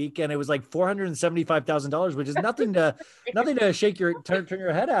last week, and it was like $475,000, which is nothing to shake turn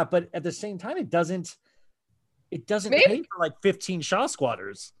your head at. But at the same time, it doesn't pay for like 15 Shaw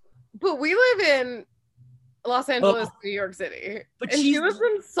Squatters. But we live in Los Angeles, New York City. But she lives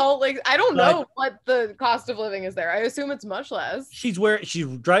in Salt Lake. I don't know what the cost of living is there. I assume it's much less. She's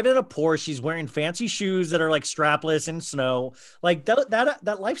driving a Porsche. She's wearing fancy shoes that are like strapless in snow. Like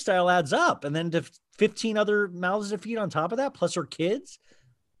that lifestyle adds up. And then to 15 other mouths to feed on top of that, plus her kids.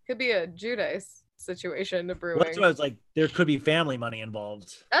 Could be a Judice situation to brewing. Well, that's what I was like. There could be family money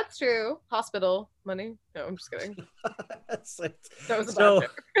involved. That's true. Hospital money. No, I'm just kidding. That was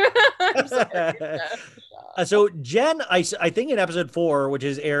so Jen, I think in episode 4, which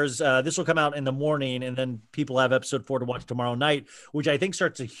airs, this will come out in the morning, and then people have episode 4 to watch tomorrow night, which I think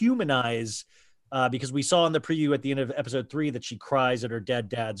starts to humanize, because we saw in the preview at the end of episode 3 that she cries at her dead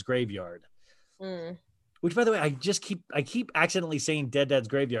dad's graveyard. Which, by the way, I keep accidentally saying dead dad's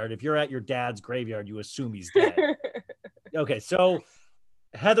graveyard. If you're at your dad's graveyard, you assume he's dead. Okay, so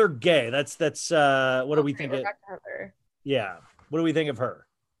Heather Gay. That's what do we think of Heather? Yeah. What do we think of her?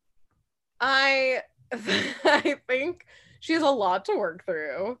 I think she has a lot to work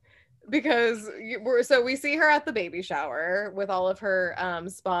through, because we see her at the baby shower with all of her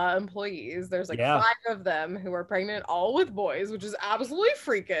spa employees. There's like 5 of them who are pregnant, all with boys, which is absolutely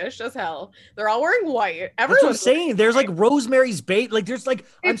freakish as hell. They're all wearing white. That's what I'm saying. There's like Rosemary's Baby. Like there's like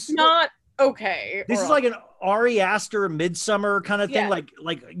not okay. This is like an Ari Aster Midsummer kind of thing. Like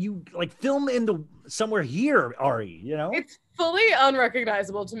you film into somewhere here, Ari. It's fully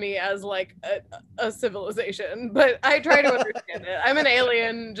unrecognizable to me as like a civilization, but I try to understand it. I'm an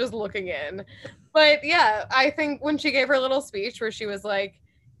alien just looking in. But yeah, I think when she gave her little speech where she was like,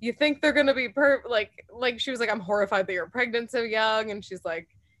 you think they're gonna be like she was like, I'm horrified that you're pregnant so young, and she's like,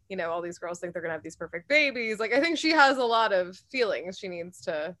 all these girls think they're gonna have these perfect babies. Like, I think she has a lot of feelings she needs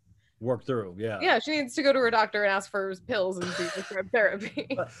to work through. Yeah, she needs to go to her doctor and ask for pills and do prescribed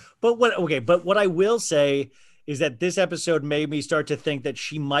therapy. But what I will say is that this episode made me start to think that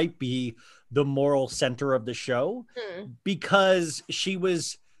she might be the moral center of the show, because she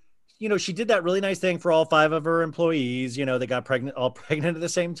was, she did that really nice thing for all 5 of her employees, they got all pregnant at the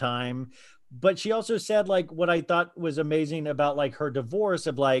same time. But she also said, like, what I thought was amazing about like her divorce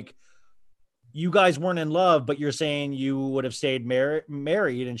of like, you guys weren't in love, but you're saying you would have stayed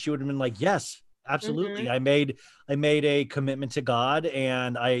married. And she would have been like, yes, absolutely. I made a commitment to God,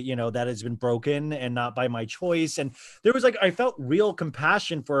 and that has been broken and not by my choice. And there was I felt real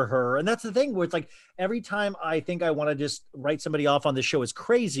compassion for her. And that's the thing where it's like, every time I think I want to just write somebody off on the show as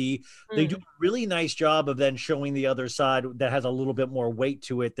crazy, they do a really nice job of then showing the other side that has a little bit more weight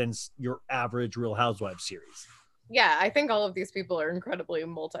to it than your average Real Housewives series. Yeah, I think all of these people are incredibly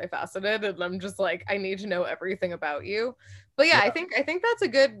multifaceted, and I'm just like, I need to know everything about you. But yeah, I think that's a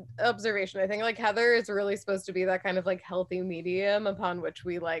good observation. I think like Heather is really supposed to be that kind of like healthy medium upon which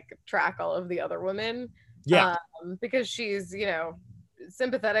we like track all of the other women. Yeah. Because she's,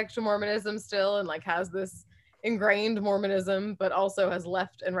 sympathetic to Mormonism still, and like has this ingrained Mormonism, but also has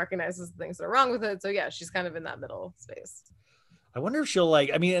left and recognizes the things that are wrong with it. So yeah, she's kind of in that middle space. I wonder if she'll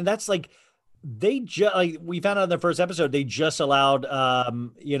and that's like, we found out in the first episode, they just allowed,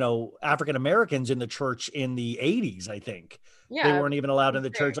 African Americans in the church in the 80s, I think. Yeah. They weren't even allowed in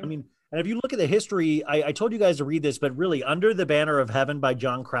the church. And if you look at the history, I told you guys to read this, but really Under the Banner of Heaven by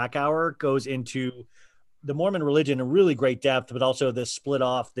John Krakauer goes into the Mormon religion in really great depth, but also the split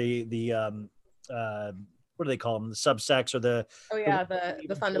off the what do they call them? The subsects or the...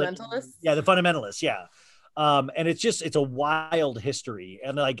 the fundamentalists? Yeah, the fundamentalists, yeah. And it's a wild history,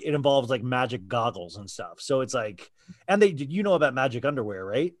 and like it involves like magic goggles and stuff. So it's like, and you know about magic underwear,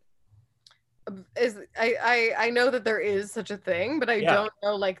 right? I know that there is such a thing, but I don't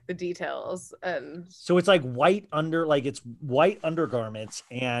know like the details. And so it's like it's white undergarments,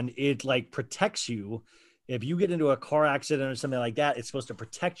 and it like protects you if you get into a car accident or something like that. It's supposed to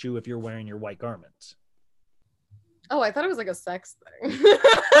protect you if you're wearing your white garments. Oh, I thought it was like a sex thing.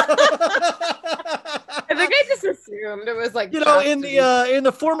 I think I just assumed it was like, you know, in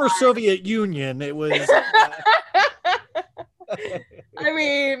the former Soviet Union, it was. I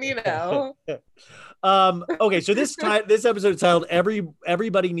mean, you know. Okay, so this episode is titled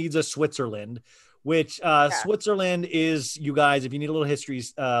Everybody Needs a Switzerland, which Switzerland is, you guys, if you need a little history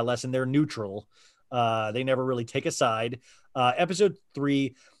lesson, they're neutral. They never really take a side. Episode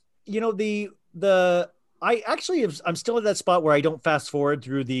 3, you know, I'm still at that spot where I don't fast forward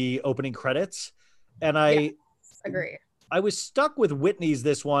through the opening credits, and I agree. I was struck by Whitney's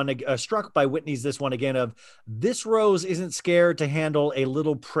this one again of this Rose isn't scared to handle a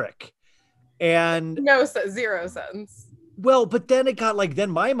little prick. And zero sense. Well, but then it got like, then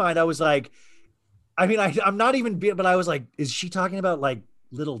my mind, I was like, I mean, I'm not even, but I was like, is she talking about like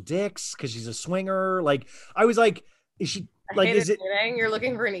little dicks? Cause she's a swinger. Like, I was like, is she like, is it, you're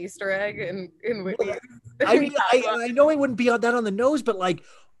looking for an Easter egg in Whitney? I mean, I know it wouldn't be on the nose, but like,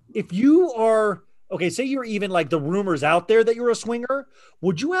 if you are, okay, say you're even like the rumors out there that you're a swinger,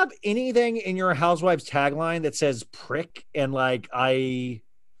 would you have anything in your Housewives tagline that says prick and like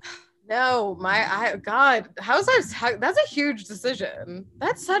No, God, Housewives, that's a huge decision.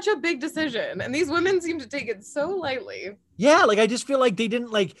 That's such a big decision. And these women seem to take it so lightly. Yeah, like I just feel like they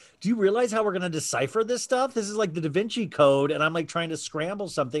didn't like, do you realize how we're going to decipher this stuff? This is like the Da Vinci Code, and I'm like trying to scramble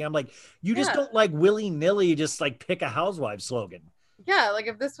something. I'm like, you just don't like willy-nilly just like pick a Housewives slogan. Yeah, like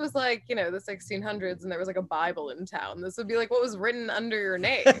if this was like, you know, the 1600s and there was like a Bible in town, this would be like what was written under your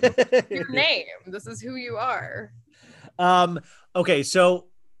name. Your name. This is who you are. Okay, so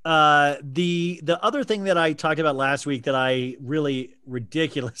the other thing that I talked about last week that I really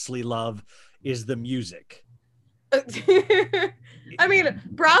ridiculously love is the music. I mean,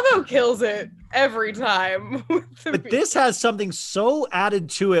 Bravo kills it every time. But this has something so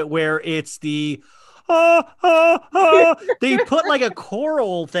added to it where it's the they put like a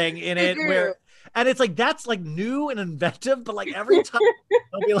choral thing in it where, and it's like, that's like new and inventive, but like every time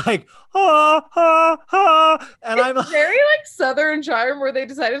they'll be like, and I'm like, very like Southern Charm where they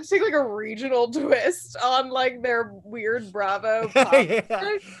decided to take like a regional twist on like their weird Bravo pop.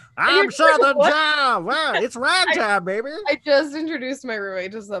 Yeah. I'm Southern Charm. Wow, it's ragtime, baby. I just introduced my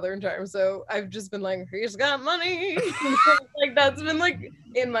roommate to Southern Charm, so I've just been like, he's got money. Like that's been like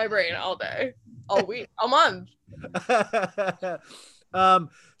in my brain all day. All week, a month.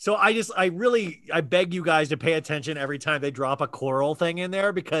 So I beg you guys to pay attention every time they drop a choral thing in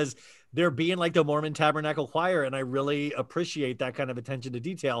there, because they're being like the Mormon Tabernacle Choir, and I really appreciate that kind of attention to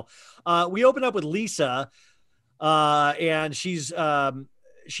detail. We open up with Lisa, and she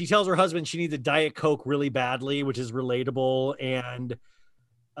tells her husband she needs a Diet Coke really badly, which is relatable, and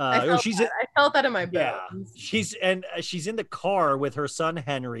I felt that in my bones. Yeah, she's in the car with her son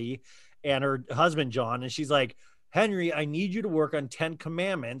Henry and her husband John, and she's like, Henry, I need you to work on 10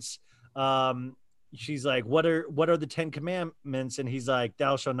 commandments. She's like, what are the 10 commandments? And he's like,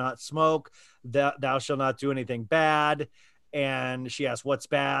 thou shalt not smoke, thou shalt not do anything bad. And she asks, what's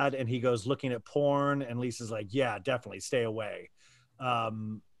bad? And he goes, looking at porn. And Lisa's like, yeah, definitely stay away. Yeah,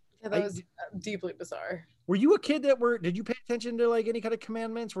 that was deeply bizarre. Were you a kid did you pay attention to like any kind of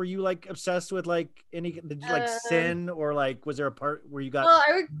commandments? Were you like obsessed with like did you like sin, or like was there a part where you got? Well,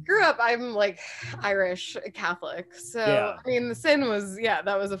 I grew up, I'm like Irish Catholic. So yeah. I mean the sin was, that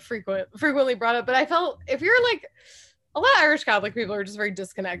was a frequently brought up, but I felt if you're like, a lot of Irish Catholic people are just very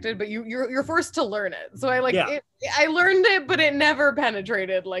disconnected, but you're forced to learn it. So I I learned it, but it never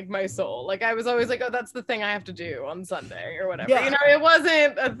penetrated like my soul. Like I was always like, oh, that's the thing I have to do on Sunday or whatever. Yeah. You know, it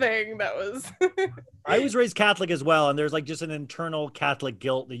wasn't a thing that was. I was raised Catholic as well, and there's like just an internal Catholic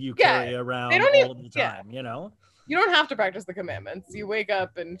guilt that you carry around all of the time. You know, you don't have to practice the commandments. You wake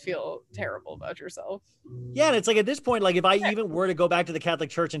up and feel terrible about yourself. Yeah, and it's like at this point, like if I even were to go back to the Catholic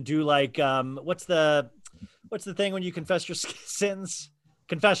Church and do like what's the thing when you confess your sins?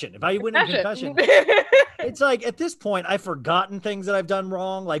 Confession. If I went in confession, it's like at this point I've forgotten things that I've done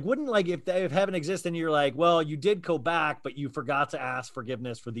wrong. Like wouldn't like if heaven exists and you're like, well, you did go back, but you forgot to ask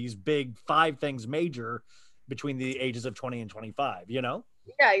forgiveness for these big 5 things major between the ages of 20 and 25, you know?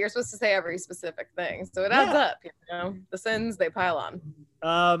 Yeah, you're supposed to say every specific thing. So it adds up, you know. The sins, they pile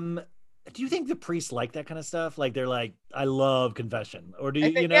on. do you think the priests like that kind of stuff? Like they're like, I love confession, or do you? I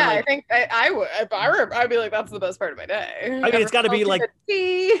think, you know, yeah, like, I think I would. If I were, I'd be like, that's the best part of my day. I mean, it's got to be like,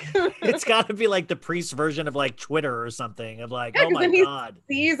 tea. it's got to be like the priest version of like Twitter or something of like, Yeah, oh my then God.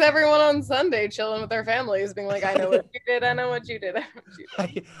 He sees everyone on Sunday chilling with their families, being like, I know what you did. I know what you did. I know what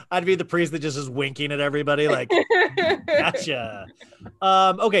you did. I'd be the priest that just is winking at everybody like, gotcha.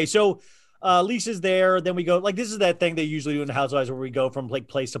 Okay, so Lisa's there. Then we go, like, this is that thing they usually do in the Housewives where we go from like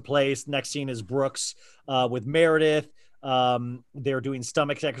place to place. Next scene is Brooks with Meredith. They're doing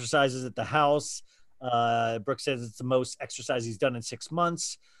stomach exercises at the house. Brooks says it's the most exercise he's done in 6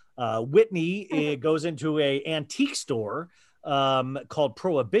 months. Whitney goes into a antique store called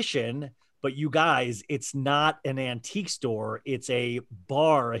Prohibition, but you guys, it's not an antique store. It's a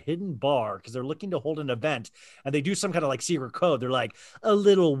bar, a hidden bar, because they're looking to hold an event, and they do some kind of like secret code. They're like, a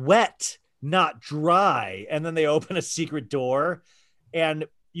little wet, not dry. And then they open a secret door, and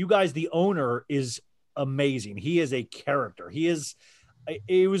you guys, the owner is amazing. He is a character.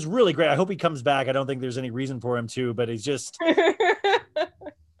 It was really great. I hope he comes back. I don't think there's any reason for him to, but he's just,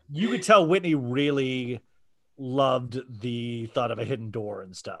 you could tell Whitney really loved the thought of a hidden door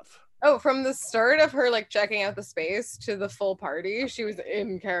and stuff. Oh, from the start of her like checking out the space to the full party, she was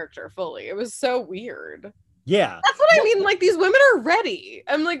in character fully. It was so weird. Yeah. That's what I mean. Like, these women are ready.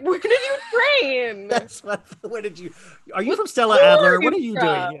 I'm like, where did you train? Are you from Stella Adler? What are you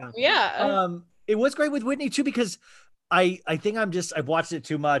doing? Yeah. It was great with Whitney too, because I think I've watched it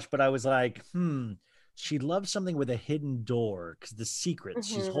too much, but I was like, she loves something with a hidden door because the secrets,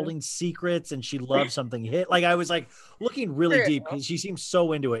 she's holding secrets and she loves something like I was like looking really deep because she seems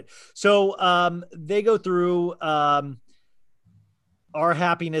so into it. So they go through our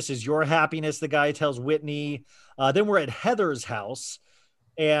happiness is your happiness, the guy tells Whitney. Then we're at Heather's house,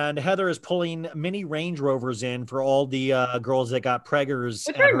 and Heather is pulling mini Range Rovers in for all the girls that got preggers.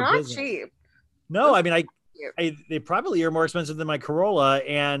 Which are not cheap. No, I mean, they probably are more expensive than my Corolla.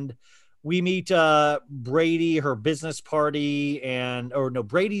 And we meet Brady, her business party,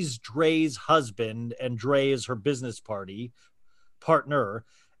 Brady's Dre's husband, and Dre is her business partner.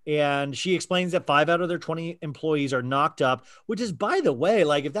 And she explains that 5 out of their 20 employees are knocked up, which is, by the way,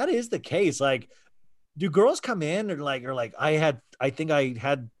 like, if that is the case, like, do girls come in and like, I think I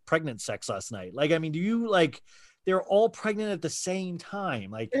had pregnant sex last night. Like, I mean, do you like, they're all pregnant at the same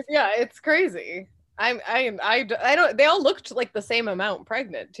time? Like, yeah, it's crazy. I don't, they all looked like the same amount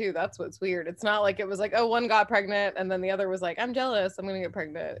pregnant too. That's what's weird. It's not like it was like, oh, one got pregnant and then the other was like, I'm jealous, I'm gonna get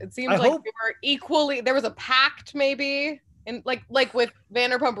pregnant. It seems like they were equally, there was a pact maybe. And like with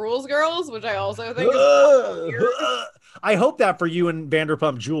Vanderpump Rules girls, which I also think is I hope that for you and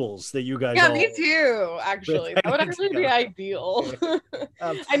Vanderpump Jules that you guys. Yeah, me too. Actually, that would actually be ideal.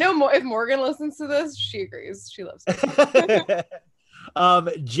 I know if Morgan listens to this, she agrees. She loves it.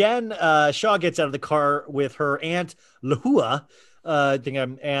 Jen Shaw gets out of the car with her aunt Lahua,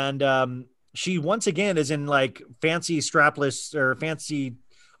 and she once again is in like fancy strapless or fancy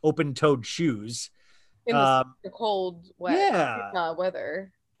open-toed shoes. In the cold, wet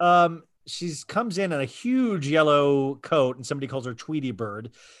weather. She comes in a huge yellow coat, and somebody calls her Tweety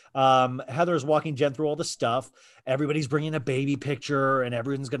Bird. Heather's walking Jen through all the stuff. Everybody's bringing a baby picture, and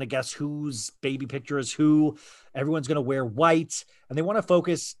everyone's going to guess whose baby picture is who. Everyone's going to wear white, and they want to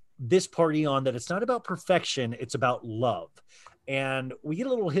focus this party on that it's not about perfection, it's about love. And we get a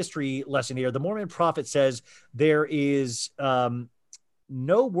little history lesson here. The Mormon prophet says there is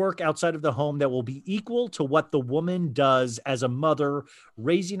no work outside of the home that will be equal to what the woman does as a mother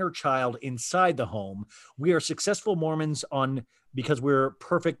raising her child inside the home. We are successful Mormons because we're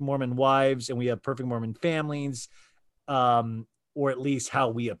perfect Mormon wives and we have perfect Mormon families, or at least how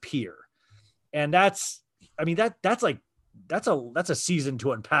we appear. And that's a season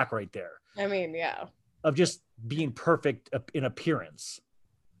to unpack right there. I mean, yeah. Of just being perfect in appearance.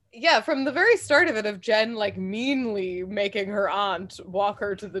 Yeah, from the very start of it, of Jen like meanly making her aunt walk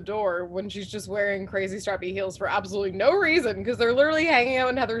her to the door when she's just wearing crazy strappy heels for absolutely no reason, because they're literally hanging out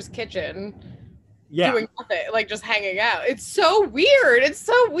in Heather's kitchen, doing nothing, like just hanging out. It's so weird.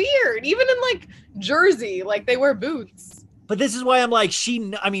 Even in like Jersey, like they wear boots. But this is why I'm like,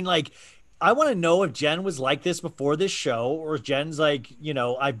 I want to know if Jen was like this before this show, or if Jen's like,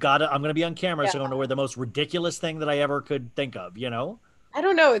 I'm going to be on camera, so I'm going to wear the most ridiculous thing that I ever could think of, I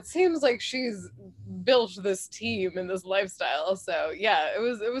don't know. It seems like she's built this team and this lifestyle. So yeah, it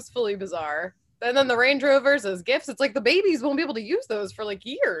was fully bizarre. And then the Range Rovers as gifts, it's like the babies won't be able to use those for like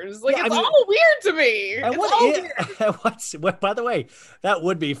years. Like all weird to me. Weird. By the way, that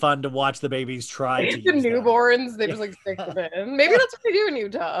would be fun to watch the babies try to the newborns. They just like stick them in. Maybe that's what they do in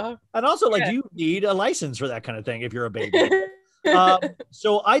Utah. And also, like, do you need a license for that kind of thing if you're a baby?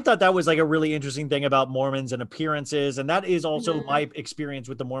 So I thought that was like a really interesting thing about Mormons and appearances. And that is also Mhm. my experience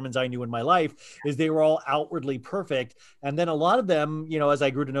with the Mormons I knew in my life, is they were all outwardly perfect. And then a lot of them, as I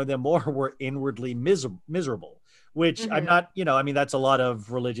grew to know them more, were inwardly miserable, which I'm Mhm. not, I mean, that's a lot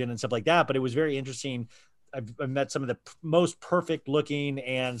of religion and stuff like that, but it was very interesting. I've met some of the most perfect looking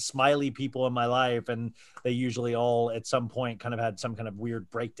and smiley people in my life. And they usually all at some point kind of had some kind of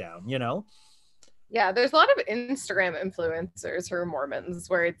weird breakdown. Yeah, there's a lot of Instagram influencers who are Mormons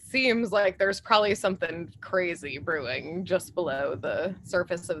where it seems like there's probably something crazy brewing just below the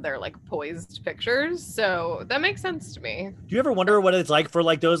surface of their like poised pictures. So that makes sense to me. Do you ever wonder what it's like for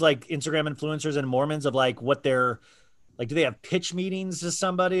like those like Instagram influencers and Mormons of like what they're like? Do they have pitch meetings to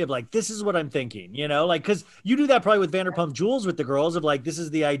somebody of like, this is what I'm thinking, like, cause you do that probably with Vanderpump Jewels with the girls of like, this is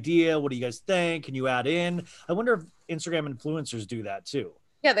the idea. What do you guys think? Can you add in? I wonder if Instagram influencers do that too.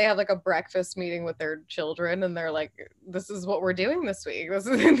 Yeah, they have like a breakfast meeting with their children and they're like, this is what we're doing this week.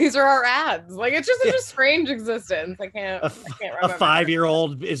 These are our ads. Like it's just such a strange existence. I can't A remember.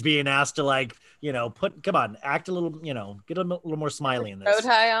 5-year-old is being asked to like, come on, act a little, get a little more smiley in Bow this.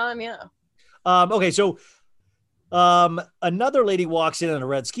 tie on, yeah. Okay, so another lady walks in a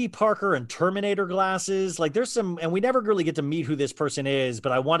red ski parker and Terminator glasses. Like there's some, and we never really get to meet who this person is,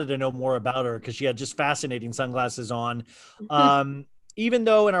 but I wanted to know more about her because she had just fascinating sunglasses on. Even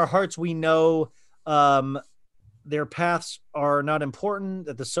though in our hearts we know their paths are not important,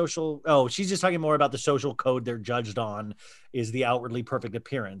 that the social, she's just talking more about the social code they're judged on is the outwardly perfect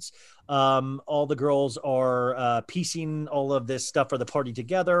appearance. All the girls are piecing all of this stuff for the party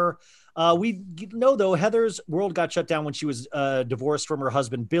together. We know though Heather's world got shut down when she was divorced from her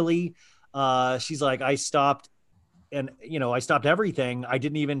husband Billy. She's like, I stopped everything. I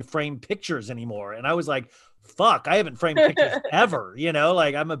didn't even frame pictures anymore. And I was like, fuck, I haven't framed pictures ever,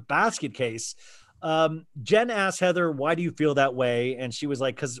 like I'm a basket case. Jen asked Heather, why do you feel that way? And she was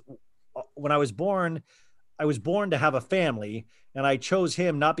like, because when I was born to have a family, and I chose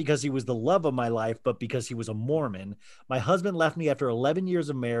him not because he was the love of my life, but because he was a Mormon. My husband left me after 11 years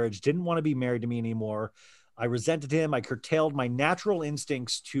of marriage, didn't want to be married to me anymore. I resented him. I curtailed my natural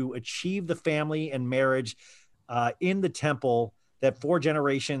instincts to achieve the family and marriage in the temple that 4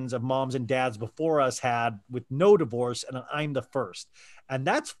 generations of moms and dads before us had with no divorce, and I'm the first. And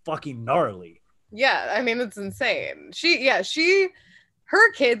that's fucking gnarly. Yeah, I mean, it's insane.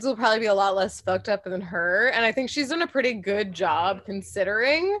 Her kids will probably be a lot less fucked up than her. And I think she's done a pretty good job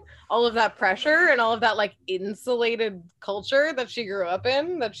considering all of that pressure and all of that like insulated culture that she grew up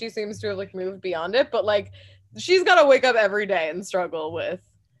in, that she seems to have like moved beyond it. But like, she's got to wake up every day and struggle with,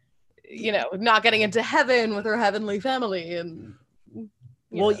 not getting into heaven with her heavenly family. And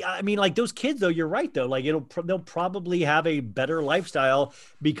well, yeah, I mean, like those kids, though, you're right, though. Like they'll probably have a better lifestyle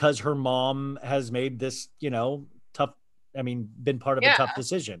because her mom has made this, tough. I mean, been part of a tough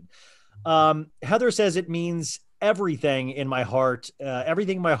decision. Heather says it means everything in my heart.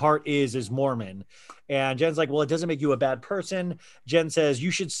 Everything my heart is Mormon. And Jen's like, well, it doesn't make you a bad person. Jen says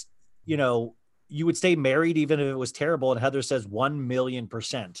you should, you would stay married even if it was terrible. And Heather says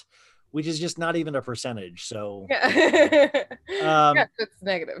 1,000,000%. Which is just not even a percentage. So it's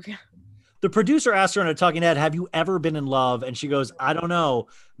negative. The producer asked her in a talking head, have you ever been in love? And she goes, I don't know.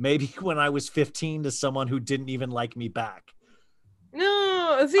 Maybe when I was 15 to someone who didn't even like me back.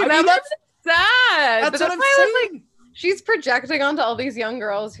 No, see, that's sad. That's what I'm saying. She's projecting onto all these young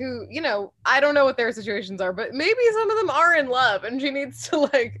girls who, I don't know what their situations are, but maybe some of them are in love, and she needs to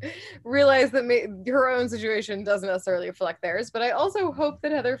like realize that her own situation doesn't necessarily reflect theirs. But I also hope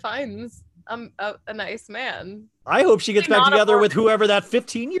that Heather finds a nice man. I hope she gets back together with whoever that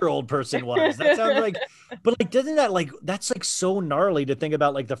 15-year-old person was. That sounds like, but like, doesn't that like, that's like so gnarly to think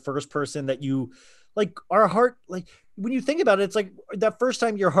about, like the first person that you like, our heart, like when you think about it, it's like that first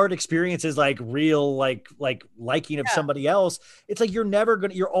time your heart experiences like real, like liking of somebody else. It's like,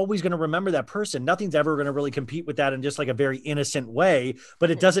 you're always going to remember that person. Nothing's ever going to really compete with that in just like a very innocent way,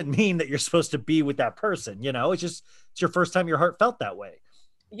 but it doesn't mean that you're supposed to be with that person. It's just, it's your first time your heart felt that way.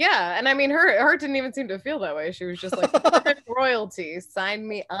 Yeah, and I mean, her heart didn't even seem to feel that way. She was just like, royalty, sign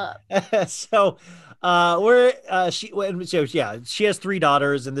me up. So, she has 3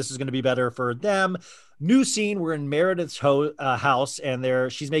 daughters, and this is going to be better for them. New scene: we're in Meredith's house,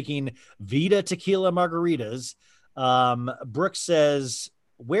 and she's making Vita tequila margaritas. Brooke says,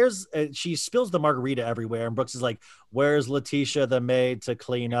 she spills the margarita everywhere, and Brooks is like, where's Letitia the maid to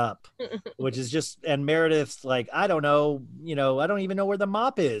clean up? Which is just, and Meredith's like, I don't know, I don't even know where the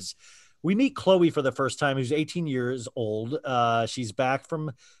mop is. We meet Chloe for the first time, who's 18 years old. She's back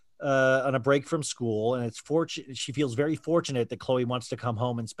from on a break from school, and she feels very fortunate that Chloe wants to come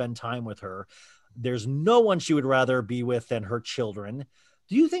home and spend time with her. There's no one she would rather be with than her children.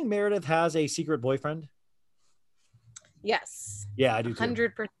 Do you think Meredith has a secret boyfriend? Yes. Yeah, I do too.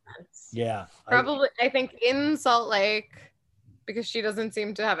 100%. Yeah. Probably, I think in Salt Lake, because she doesn't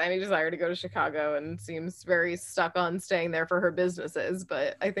seem to have any desire to go to Chicago and seems very stuck on staying there for her businesses.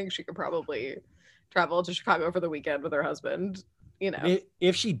 But I think she could probably travel to Chicago for the weekend with her husband, you know.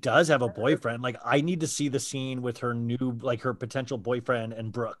 If she does have a boyfriend, like I need to see the scene with her new, like her potential boyfriend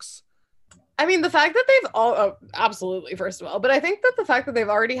and Brooks. I mean, the fact that they've all, absolutely, first of all, but I think that the fact that they've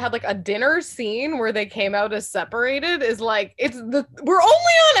already had like a dinner scene where they came out as separated is like, we're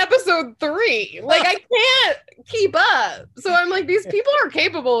only on episode 3. Like, I can't keep up. So I'm like, these people are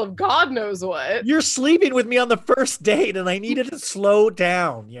capable of God knows what. You're sleeping with me on the first date and I needed to slow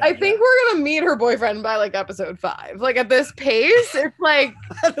down. Yeah, I think we're going to meet her boyfriend by like episode 5. Like at this pace, it's like.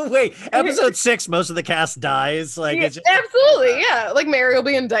 By the way, episode 6, most of the cast dies. Like, yeah, it's just, absolutely. Yeah. Like Mary will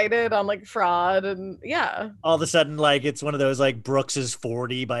be indicted on like fraud and all of a sudden, like it's one of those like Brooks is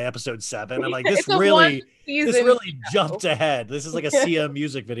 40 by episode 7. I'm like, this really jumped ahead. This is like a Sia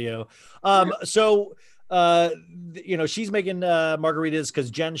music video. So she's making margaritas because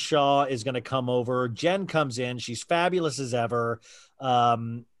Jen Shaw is going to come over. Jen comes in. She's fabulous as ever.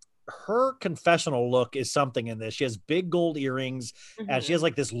 Her confessional look is something in this. She has big gold earrings and she has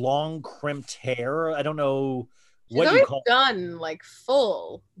like this long crimped hair. I don't know. What do you call done like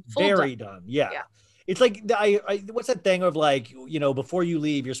full very done. Yeah. It's like I what's that thing of like, before you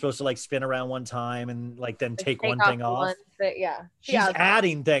leave you're supposed to like spin around one time and like then take one thing off. She's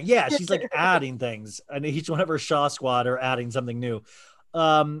adding things. Yeah, she's like adding things, and each one of her Shaw Squad are adding something new.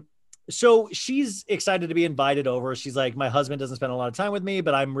 So she's excited to be invited over. She's like, my husband doesn't spend a lot of time with me,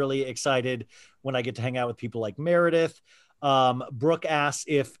 but I'm really excited when I get to hang out with people like Meredith. Brooke asks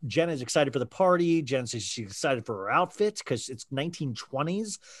if Jen is excited for the party. Jen says she's excited for her outfit because it's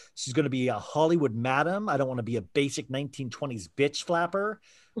 1920s. She's going to be a Hollywood madam. I don't want to be a basic 1920s bitch flapper,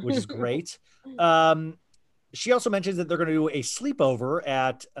 which is great. She also mentions that they're going to do a sleepover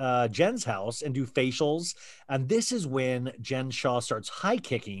at Jen's house and do facials. And this is when Jen Shaw starts high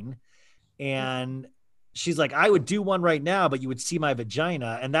kicking. And she's like, I would do one right now, but you would see my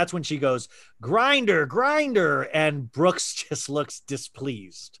vagina. And that's when she goes, grinder, grinder. And Brooks just looks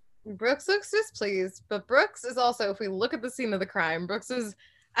displeased. Brooks looks displeased, but Brooks is also, if we look at the scene of the crime, Brooks is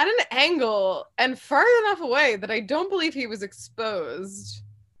at an angle and far enough away that I don't believe he was exposed.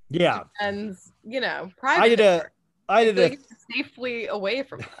 Yeah. And, private. I did a safely away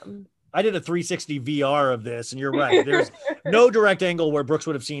from them. I did a 360 VR of this, and you're right. There's no direct angle where Brooks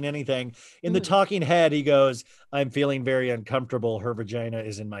would have seen anything. In the talking head, he goes, I'm feeling very uncomfortable. Her vagina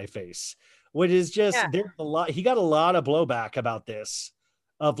is in my face, which is just, there's a lot. He got a lot of blowback about this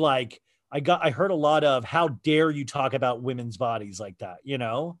of like, I heard a lot of, how dare you talk about women's bodies like that,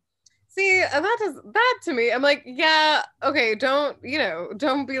 See, that to me, I'm like, yeah, okay, don't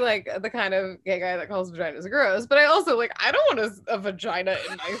be like the kind of gay guy that calls vaginas gross, but I also like, I don't want a vagina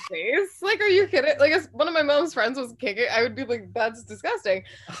in my face. Like, are you kidding? Like, if one of my mom's friends was kicking, I would be like, that's disgusting.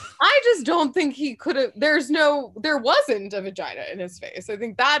 I just don't think he could have, there wasn't a vagina in his face. I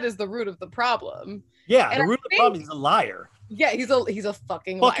think that is the root of the problem. Yeah, and the root of the problem is a liar. Yeah, he's a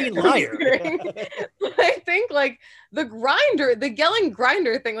fucking liar. I think like the yelling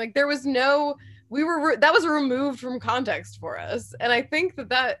grinder thing, like there was no, that was removed from context for us. And I think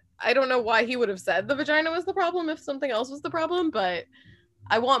that I don't know why he would have said the vagina was the problem if something else was the problem, but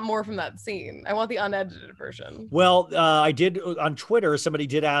I want more from that scene. I want the unedited version. Well, I did on Twitter, somebody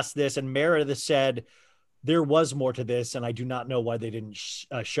did ask this and Meredith said there was more to this and I do not know why they didn't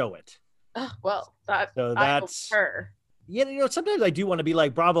show it. Well, that's her. Yeah, sometimes I do want to be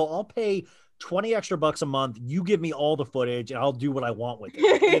like, Bravo, I'll pay $20 a month. You give me all the footage and I'll do what I want with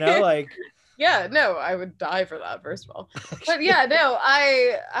it. Like. Yeah, no, I would die for that, first of all. But yeah, no,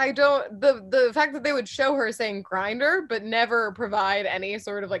 I don't, the fact that they would show her saying grinder, but never provide any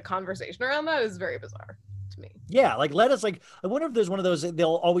sort of like conversation around that is very bizarre to me. Yeah, like let us like, I wonder if there's one of those,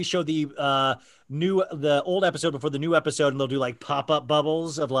 they'll always show the old episode before the new episode and they'll do like pop-up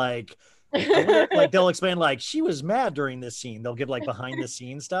bubbles of like, like they'll explain like she was mad during this scene. They'll give like behind the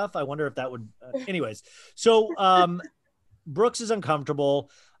scenes stuff. I wonder if that would anyways. So Brooks is uncomfortable.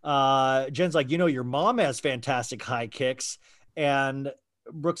 Jen's like, your mom has fantastic high kicks. And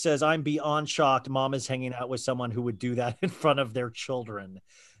Brooks says, I'm beyond shocked. Mom is hanging out with someone who would do that in front of their children.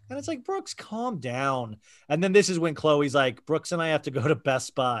 And it's like, Brooks, calm down. And then this is when Chloe's like, Brooks and I have to go to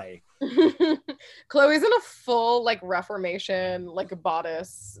Best Buy. Chloe's in a full like Reformation like a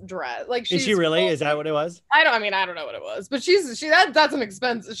bodice dress. Like is she really? Is that what it was? I don't know what it was, but that's an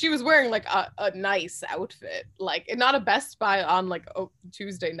expensive. She was wearing like a nice outfit, like not a Best Buy on like a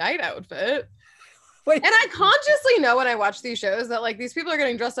Tuesday night outfit. And I consciously know when I watch these shows that like these people are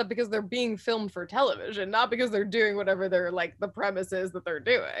getting dressed up because they're being filmed for television, not because they're doing whatever they're like the premise is that they're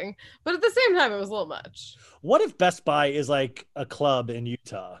doing. But at the same time, it was a little much. What if Best Buy is like a club in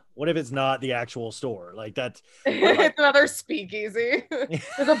Utah? What if it's not the actual store? Like that's It's another speakeasy.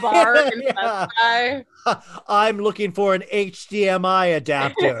 There's a bar in Best Buy. I'm looking for an HDMI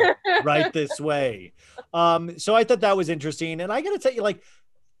adapter right this way. So I thought that was interesting. And I got to tell you, like,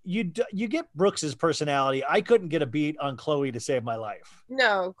 you get Brooks's personality. I couldn't get a beat on Chloe to save my life.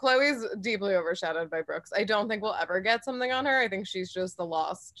 No, Chloe's deeply overshadowed by Brooks. I don't think we'll ever get something on her. I think she's just the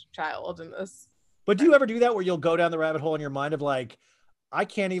lost child in this. But do you ever do that where you'll go down the rabbit hole in your mind of like, I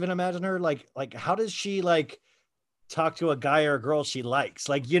can't even imagine her. Like how does she like talk to a guy or a girl she likes?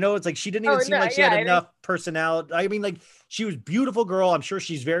 Like, you know, it's like she didn't even seem like she had enough personality. I mean, like she was a beautiful girl. I'm sure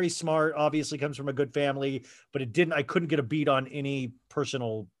she's very smart, obviously comes from a good family, but I couldn't get a beat on any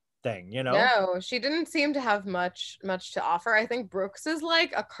personal thing, you know? No, she didn't seem to have much to offer. I think Brooks is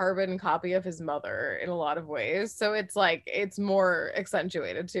like a carbon copy of his mother in a lot of ways. So it's like it's more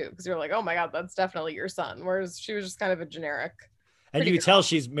accentuated too, because you're like, oh my God, that's definitely your son. Whereas she was just kind of a generic. And you can tell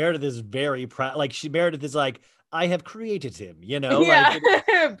Meredith is very proud. Like Meredith is like, I have created him, you know? Yeah,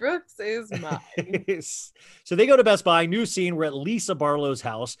 like, Brooks is mine. So they go to Best Buy. New scene. We're at Lisa Barlow's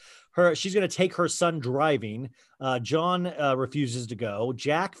house. She's going to take her son driving. John refuses to go.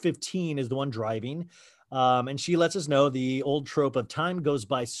 Jack, 15, is the one driving. And she lets us know the old trope of time goes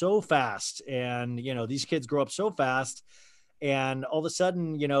by so fast. And, you know, these kids grow up so fast. And all of a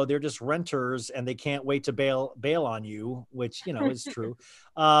sudden, you know, they're just renters and they can't wait to bail on you, which, you know, is true.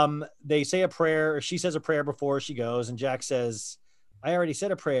 They say a prayer. She says a prayer before she goes. And Jack says, I already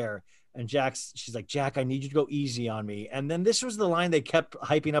said a prayer. And she's like, Jack, I need you to go easy on me. And then this was the line they kept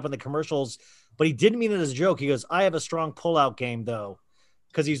hyping up in the commercials, but he didn't mean it as a joke. He goes, I have a strong pullout game though.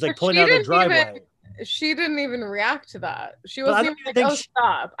 Cause he's like pulling out of the driveway. She didn't even react to that. She wasn't even like, oh,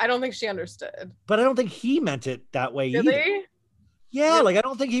 stop. I don't think she understood. But I don't think he meant it that way Did either. He? Yeah, like I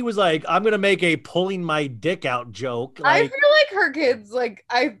don't think he was like, I'm gonna make a pulling my dick out joke. Like, I feel like her kids, like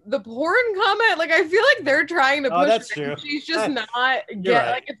the porn comment, like I feel like they're trying to push. That's her. true. She's just not right.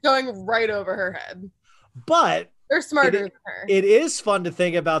 like it's going right over her head. But they're smarter than her. It is fun to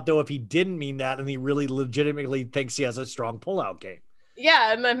think about though if he didn't mean that and he really legitimately thinks he has a strong pullout game.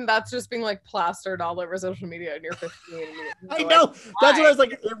 Yeah, and then that's just being like plastered all over social media and you're 15. I know. Like, that's what I was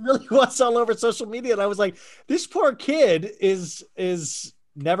like. It really was all over social media. And I was like, this poor kid is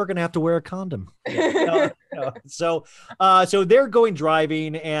never going to have to wear a condom. Yeah, no. So they're going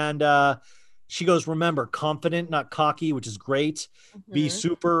driving and she goes, remember, confident, not cocky, which is great. Mm-hmm. Be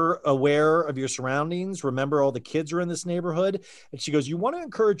super aware of your surroundings. Remember all the kids are in this neighborhood. And she goes, you want to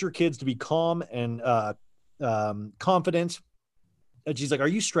encourage your kids to be calm and confident. And she's like, are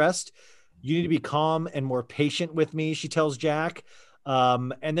you stressed? You need to be calm and more patient with me, she tells Jack.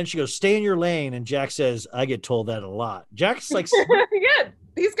 And then she goes, stay in your lane. And Jack says, I get told that a lot. Jack's like, yeah,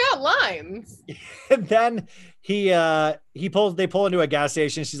 he's got lines. And then they pull into a gas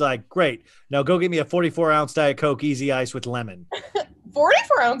station. She's like, great. Now go get me a 44-ounce Diet Coke, easy ice with lemon.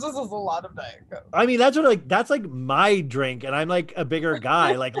 44 ounces is a lot of Diet Coke. I mean, that's like my drink. And I'm like a bigger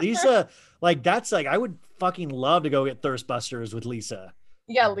guy. Like Lisa, like that's like, I would fucking love to go get Thirst Busters with Lisa.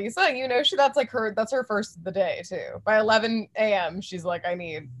 Yeah, Lisa, you know, that's her first of the day too. By 11 a.m. she's like, I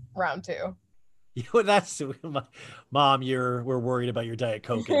need round 2. You know, that's Mom, we're worried about your Diet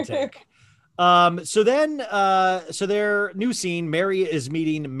Coke intake. So their new scene, Mary is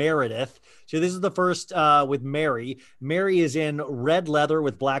meeting Meredith. So this is the first with Mary. Mary is in red leather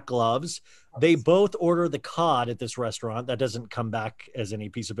with black gloves. They both order the cod at this restaurant. That doesn't come back as any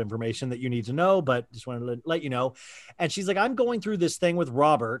piece of information that you need to know, but just wanted to let you know. And she's like, I'm going through this thing with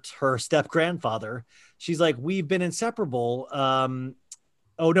Robert, her step grandfather. She's like, we've been inseparable.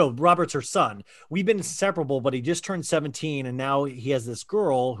 Oh no, Robert's her son. We've been inseparable, but he just turned 17 and now he has this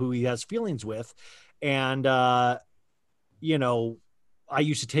girl who he has feelings with. And, you know, I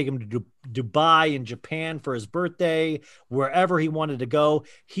used to take him to Dubai and Japan for his birthday, wherever he wanted to go.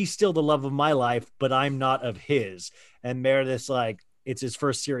 He's still the love of my life, but I'm not of his. And Meredith's like, it's his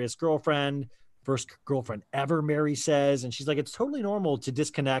first serious girlfriend. First girlfriend ever, Mary says. And she's like, it's totally normal to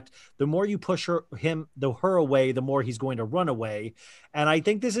disconnect. The more you push her away, the more he's going to run away. And I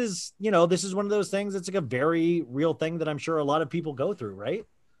think this is one of those things that's like a very real thing that I'm sure a lot of people go through, right?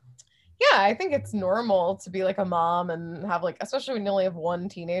 Yeah, I think it's normal to be like a mom and have like, especially when you only have one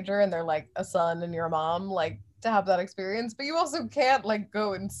teenager and they're like a son and you're a mom, like to have that experience, but you also can't like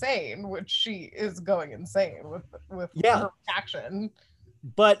go insane, which she is going insane with her action.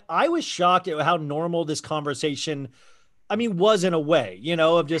 But I was shocked at how normal this conversation I mean, was in a way, you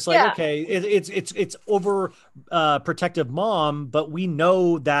know, of just like, okay, it's over protective mom, but we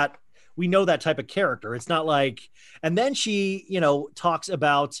know that type of character. It's not like, and then she, you know, talks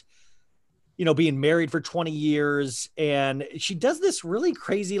about, you know, being married for 20 years. And she does this really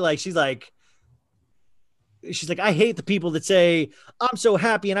crazy, like, she's like, I hate the people that say, I'm so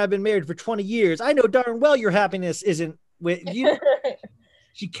happy and I've been married for 20 years. I know darn well your happiness isn't with you.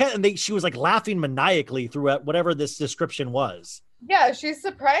 She can't, and she was like laughing maniacally throughout whatever this description was. Yeah, she's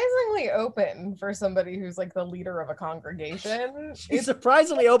surprisingly open for somebody who's like the leader of a congregation. She's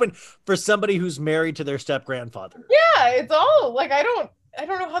surprisingly open for somebody who's married to their step grandfather. Yeah, it's all like, I don't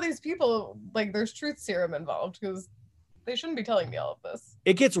know how these people, like, there's truth serum involved, because they shouldn't be telling me all of this.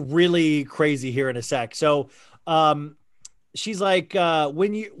 It gets really crazy here in a sec. So she's like,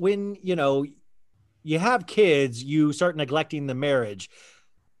 when you know, you have kids, you start neglecting the marriage.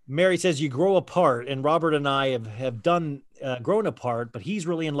 Mary says you grow apart, and Robert and I have done grown apart, but he's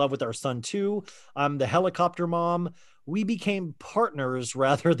really in love with our son too. I'm the helicopter mom. We became partners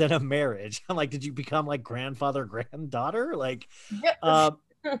rather than a marriage. I'm like, did you become like grandfather, granddaughter? Like,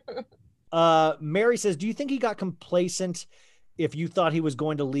 Mary says, do you think he got complacent if you thought he was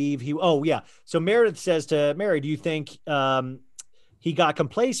going to leave? Oh yeah. So Meredith says to Mary, do you think he got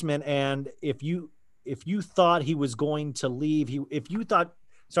complacent? And if you thought he was going to leave, if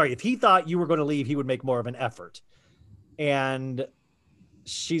he thought you were going to leave, he would make more of an effort. And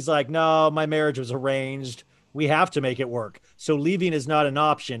she's like, no, my marriage was arranged. We have to make it work. So leaving is not an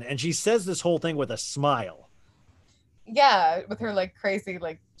option. And she says this whole thing with a smile. Yeah, with her like crazy,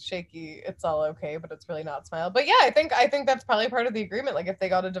 like shaky, it's all okay, but it's really not smile. But yeah, I think that's probably part of the agreement. Like if they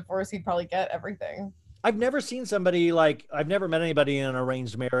got a divorce, he'd probably get everything. I've never seen somebody like, I've never met anybody in an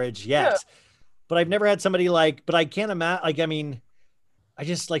arranged marriage yet, but I've never had somebody like, but I can't imagine, like, I mean, I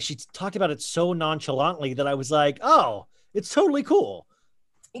just like, she talked about it so nonchalantly that I was like, oh, it's totally cool.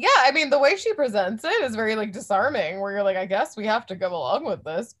 Yeah, I mean, the way she presents it is very like disarming, where you're like, I guess we have to go along with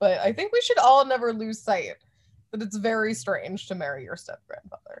this, but I think we should all never lose sight that it's very strange to marry your step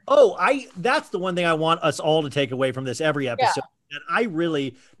grandfather. Oh, that's the one thing I want us all to take away from this every episode. Yeah. And I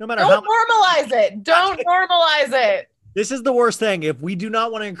really, no matter Don't normalize it. Don't normalize it. This is the worst thing. If we do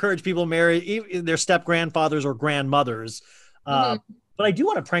not want to encourage people to marry their step grandfathers or grandmothers, but I do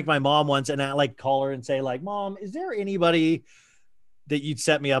want to prank my mom once and I like call her and say like, Mom, is there anybody that you'd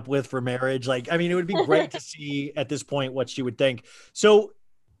set me up with for marriage? Like, I mean, it would be great to see at this point what she would think. So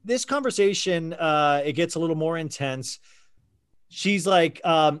this conversation, it gets a little more intense. She's like,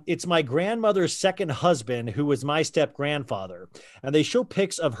 it's my grandmother's second husband who was my step grandfather. And they show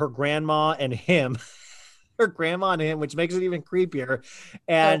pics of her grandma and him, her grandma and him, which makes it even creepier.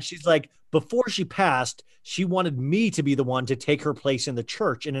 And she's like, before she passed, she wanted me to be the one to take her place in the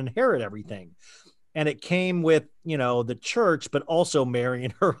church and inherit everything. And it came with, you know, the church, but also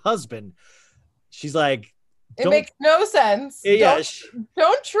marrying her husband. She's like, it makes no sense. Yeah,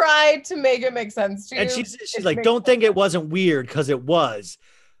 don't try to make it make sense to you. And she's like, don't think it wasn't weird, because it was.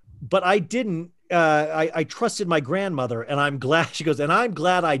 But I didn't. I trusted my grandmother, and I'm glad. She goes, and I'm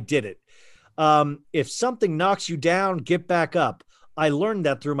glad I did it. If something knocks you down, get back up. I learned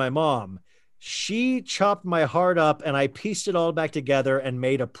that through my mom. She chopped my heart up, and I pieced it all back together and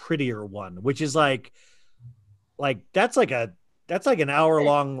made a prettier one, which is like that's like an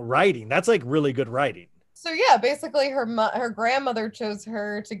hour-long writing. That's like really good writing. So yeah, basically her grandmother chose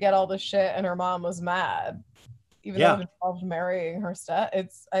her to get all the shit, and her mom was mad, even though it involved marrying her step.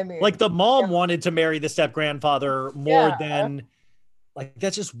 I mean, like the mom wanted to marry the step grandfather more than, like,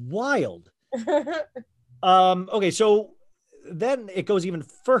 that's just wild. Okay, so then it goes even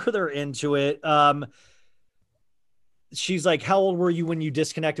further into it. She's like, how old were you when you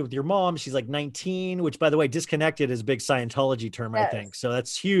disconnected with your mom? She's like 19, which, by the way, disconnected is a big Scientology term, I think. So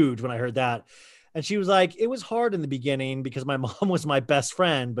that's huge when I heard that. And she was like, it was hard in the beginning because my mom was my best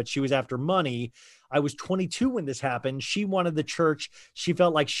friend, but she was after money. I was 22 when this happened. She wanted the church. She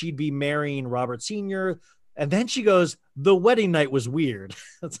felt like she'd be marrying Robert Sr. And then she goes, the wedding night was weird.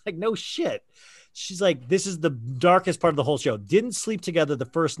 It's like, no shit. She's like, this is the darkest part of the whole show. Didn't sleep together the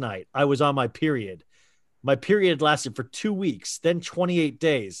first night. I was on my period. My period lasted for 2 weeks, then 28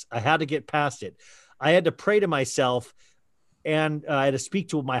 days. I had to get past it. I had to pray to myself, and I had to speak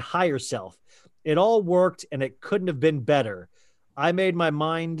to my higher self. It all worked, and it couldn't have been better. I made my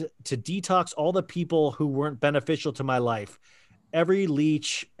mind to detox all the people who weren't beneficial to my life. Every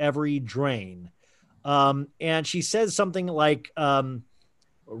leech, every drain. And she says something like,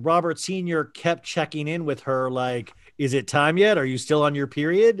 Robert Sr. kept checking in with her, like, is it time yet? Are you still on your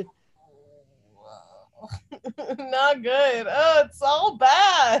period? Not good. Oh, it's all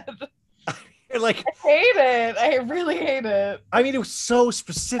bad. Like, I hate it. I really hate it. I mean, it was so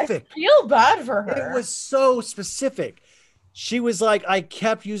specific. I feel bad for her. It was so specific. She was like, I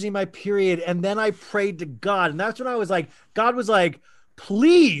kept using my period, and then I prayed to God. And that's when I was like, God was like,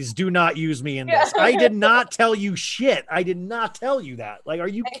 please do not use me in this. I did not tell you shit. I did not tell you that. Like, are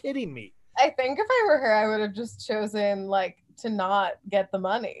you kidding me? I think if I were her, I would have just chosen like to not get the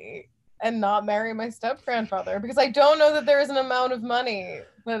money and not marry my step grandfather, because I don't know that there is an amount of money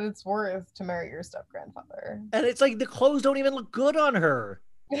that it's worth to marry your step grandfather. And it's like the clothes don't even look good on her.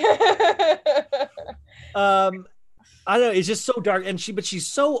 I don't know, it's just so dark, and she's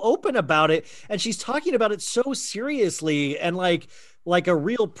so open about it, and she's talking about it so seriously and like a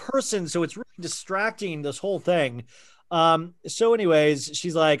real person, so it's really distracting, this whole thing. So anyways,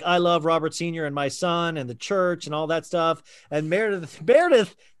 she's like, I love Robert Sr. and my son and the church and all that stuff. And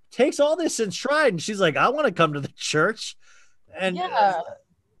Meredith takes all this in stride, and she's like, I want to come to the church. And yeah.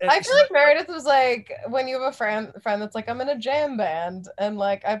 I feel like Meredith was like, when you have a friend that's like, I'm in a jam band and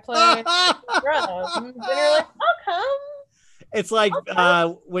like I play drums, and you're like, I'll come. It's like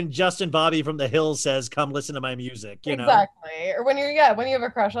when Justin Bobby from The Hills says, come listen to my music, you know? Exactly. Or when you have a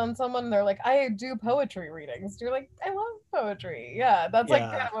crush on someone, they're like, I do poetry readings. You're like, I love poetry. Yeah, that's like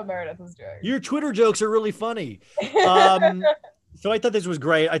kind of what Meredith was doing. Your Twitter jokes are really funny. So I thought this was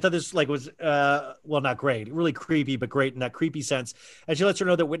great. I thought this was well, not great, really creepy, but great in that creepy sense. And she lets her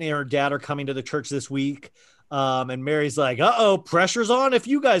know that Whitney and her dad are coming to the church this week. And Mary's like, uh-oh, pressure's on if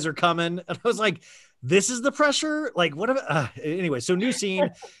you guys are coming. And I was like, this is the pressure? Like, what? Anyway, so new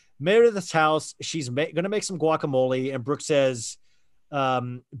scene, Meredith's house. She's going to make some guacamole. And Brooks says,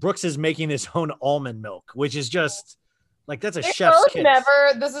 Brooks is making his own almond milk, which is just like, that's a chef's kiss.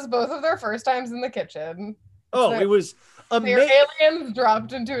 This is both of their first times in the kitchen. Oh, it was amazing. Aliens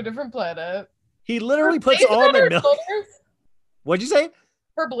dropped into a different planet. He literally puts almond milk. Shoulders? What'd you say?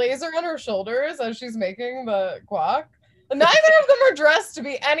 Her blazer on her shoulders as she's making the guac. Neither of them are dressed to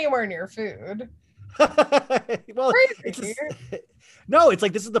be anywhere near food. Well, it's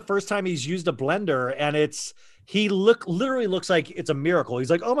like this is the first time he's used a blender, and literally looks like it's a miracle. He's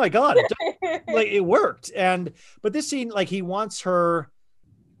like, oh my God, like it worked. But this scene, like he wants to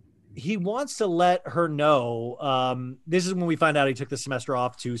let her know. This is when we find out he took the semester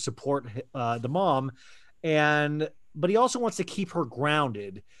off to support the mom, but he also wants to keep her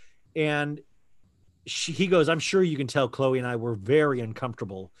grounded. And he goes, I'm sure you can tell Chloe and I were very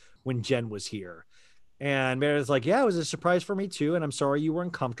uncomfortable when Jen was here. And Meredith's like, yeah, it was a surprise for me too. And I'm sorry you were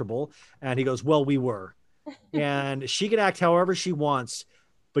uncomfortable. And he goes, well, we were. And she can act however she wants,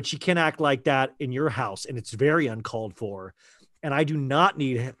 but she can act like that in your house. And it's very uncalled for. And I do not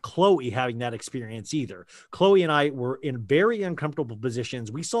need Chloe having that experience either. Chloe and I were in very uncomfortable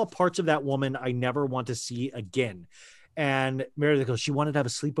positions. We saw parts of that woman I never want to see again. And Meredith goes, she wanted to have a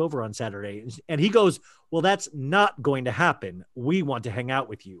sleepover on Saturday. And he goes, well, that's not going to happen. We want to hang out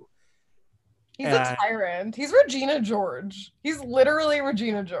with you. He's a tyrant. He's Regina George. He's literally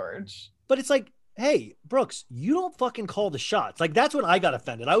Regina George. But it's like, hey, Brooks, you don't fucking call the shots. Like, that's when I got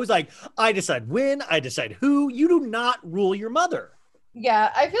offended. I was like, I decide when, I decide who. You do not rule your mother.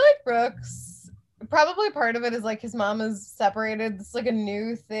 Yeah, I feel like Brooks, probably part of it is like his mom is separated. It's like a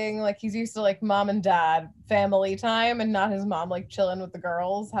new thing. Like he's used to like mom and dad family time, and not his mom like chilling with the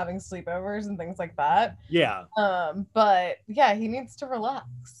girls, having sleepovers and things like that. Yeah. But yeah, he needs to relax.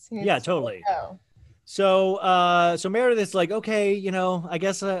 Yeah, totally. So Meredith's like, okay, I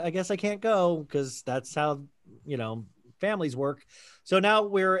guess I can't go because that's how, families work. So now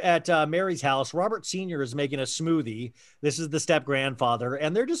we're at Mary's house. Robert Sr. is making a smoothie. This is the step grandfather,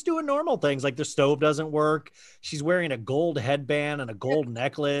 and they're just doing normal things. Like the stove doesn't work. She's wearing a gold headband and a gold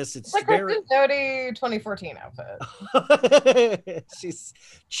necklace. It's like her Jody 2014 outfit. She's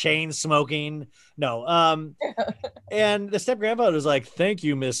chain smoking. No. And the step grandfather is like, thank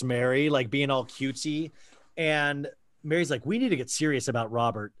you, Miss Mary, like being all cutesy. And Mary's like, we need to get serious about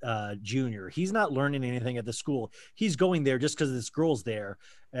Robert Jr. He's not learning anything at the school. He's going there just because this girl's there.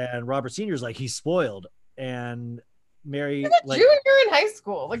 And Robert Sr.'s like, he's spoiled. And Mary, he's a junior in high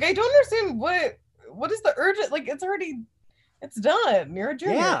school. Like, I don't understand what is the urgent, like, it's done. You're a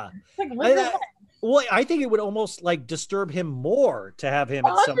junior. Yeah. Like, well, I think it would almost like disturb him more to have him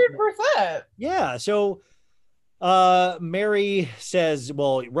 100%. Yeah. So Mary says,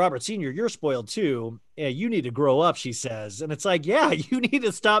 well, Robert Sr., you're spoiled too. Yeah, you need to grow up, she says. And it's like, yeah, you need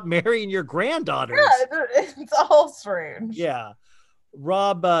to stop marrying your granddaughters. Yeah, it's all strange. Yeah.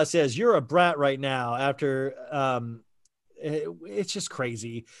 Rob says, you're a brat right now after, it's just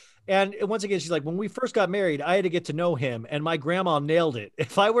crazy. And once again, she's like, when we first got married, I had to get to know him, and my grandma nailed it.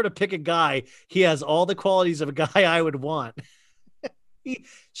 If I were to pick a guy, he has all the qualities of a guy I would want.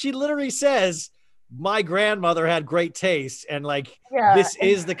 She literally says, my grandmother had great taste, and like, this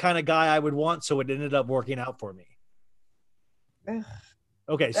is the kind of guy I would want. So it ended up working out for me.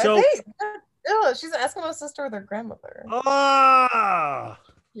 Okay, so she's an Eskimo sister with her grandmother.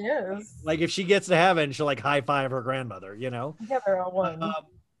 Yes. Like if she gets to heaven, she'll like high five her grandmother, you know? Yeah, they're all one.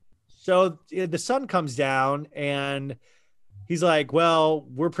 So the sun comes down and he's like, well,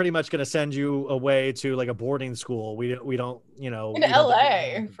 we're pretty much going to send you away to like a boarding school. We don't, you know. In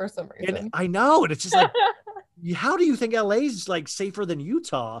LA for some reason. And I know. And it's just like, how do you think LA's like safer than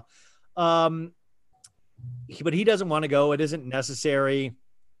Utah? But he doesn't want to go. It isn't necessary.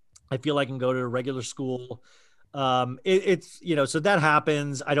 I feel like I can go to a regular school. It's, you know, so that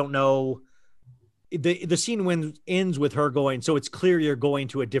happens. I don't know. The scene ends with her going, so it's clear you're going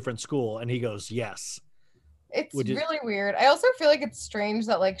to a different school. And he goes, yes. It's really weird. I also feel like it's strange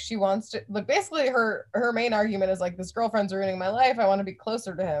that like she wants to, like, basically her main argument is like, this girlfriend's ruining my life. I want to be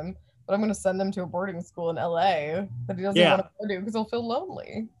closer to him, but I'm going to send him to a boarding school in LA that he doesn't want to go to because he'll feel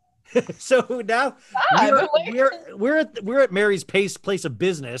lonely. So now we're at Mary's place of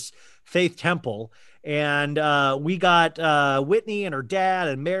business, Faith Temple, and we got Whitney and her dad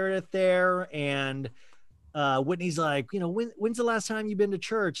and Meredith there, and Whitney's like, you know, when's the last time you've been to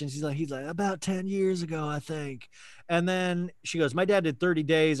church? And he's like about 10 years ago, I think. And then she goes, my dad did 30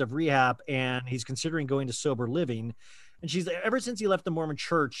 days of rehab and he's considering going to sober living. And she's like, ever since he left the Mormon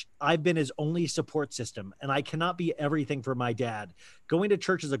church, I've been his only support system, and I cannot be everything for my dad. Going to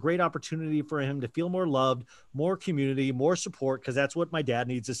church is a great opportunity for him to feel more loved, more community, more support, because that's what my dad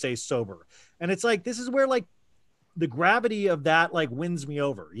needs to stay sober. And it's like, this is where like the gravity of that like wins me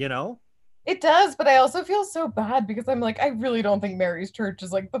over, you know? It does, but I also feel so bad because I'm like, I really don't think Mary's church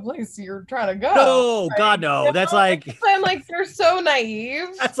is like the place you're trying to go. No, right? God, no. You That's know? like, I'm like, they're so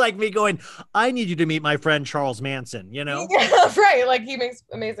naive. That's like me going, I need you to meet my friend Charles Manson, you know? Yeah, right. Like he makes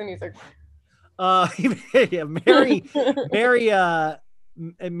amazing music. Yeah,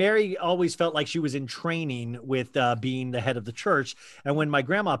 Mary always felt like she was in training with being the head of the church. And when my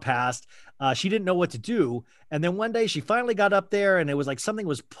grandma passed, she didn't know what to do. And then one day she finally got up there and it was like something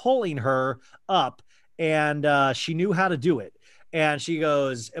was pulling her up and she knew how to do it. And she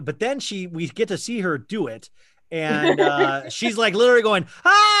goes, but then we get to see her do it. And she's like literally going,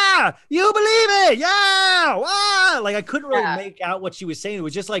 you believe it. Yeah. Wow. Like I couldn't really make out what she was saying. It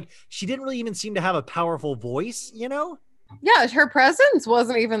was just like, she didn't really even seem to have a powerful voice, you know? Yeah, her presence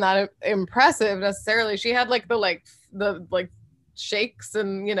wasn't even that impressive necessarily. She had like the shakes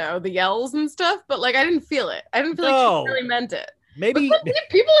and, you know, the yells and stuff, but like I didn't feel it. I didn't feel like she really meant it. Maybe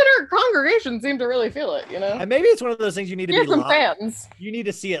people in her congregation seem to really feel it, you know. And maybe it's one of those things you need to be some live. Fans. You need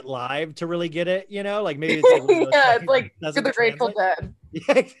to see it live to really get it, you know. Like maybe it's like it's like for the Grateful Dead.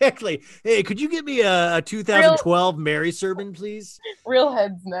 Yeah, exactly. Hey, could you give me a 2012 Mary sermon, please? Real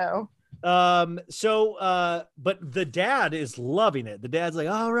heads now. But the dad is loving it. The dad's like,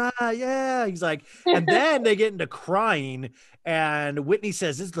 all right, yeah. He's like, and then they get into crying, and Whitney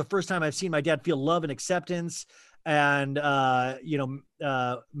says, this is the first time I've seen my dad feel love and acceptance. And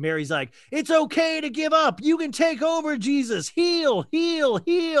Mary's like, it's okay to give up. You can take over, Jesus. Heal.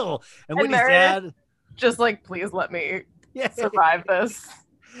 And Whitney's dad just like, please let me survive this.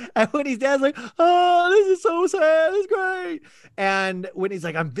 And Whitney's dad's like, oh, this is so sad. It's great. And Whitney's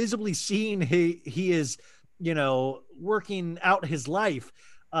like, I'm visibly seeing he is, you know, working out his life,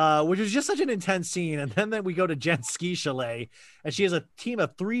 which is just such an intense scene. And then we go to Jen's ski chalet, and she has a team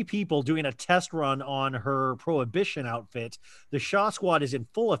of 3 people doing a test run on her Prohibition outfit. The Shaw Squad is in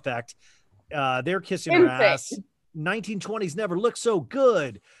full effect. They're kissing her ass. 1920s never looked so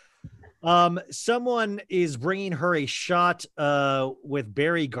good. Someone is bringing her a shot with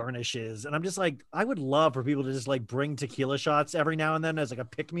berry garnishes, and I'm just like, I would love for people to just like bring tequila shots every now and then as like a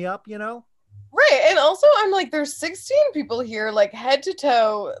pick me up, you know? Right. And also I'm like, there's 16 people here, like head to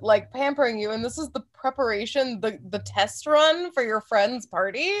toe, like pampering you, and this is the preparation, the test run for your friend's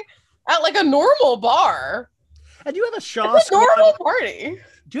party at like a normal bar. And you have a Shaw Squad normal party.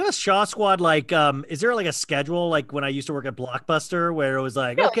 Do you have a Shaw Squad, like, is there like a schedule, like when I used to work at Blockbuster, where it was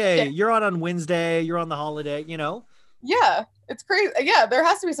like, okay, you're on Wednesday, you're on the holiday, you know? Yeah, it's crazy. Yeah, there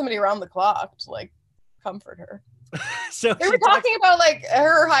has to be somebody around the clock to like comfort her. So they were talking about like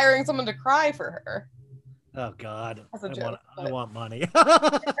her hiring someone to cry for her. Oh God, I want money.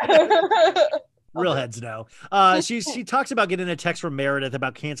 Real heads no. She talks about getting a text from Meredith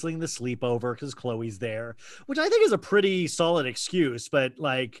about canceling the sleepover because Chloe's there, which I think is a pretty solid excuse, but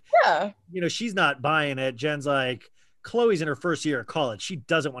like, you know, she's not buying it. Jen's like, Chloe's in her first year of college. She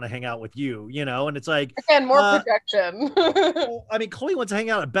doesn't want to hang out with you, you know? And it's like, again, more projection. Well, I mean, Chloe wants to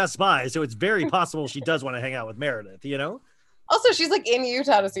hang out at Best Buy, so it's very possible she does want to hang out with Meredith, you know? Also, she's like in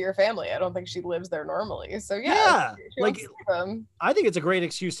Utah to see her family. I don't think she lives there normally. So yeah, like I think it's a great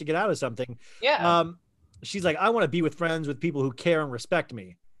excuse to get out of something. Yeah. She's like, I want to be with friends with people who care and respect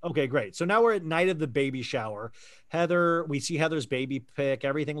me. Okay, great. So now we're at night of the baby shower. We see Heather's baby pic.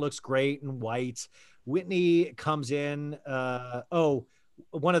 Everything looks great and white. Whitney comes in.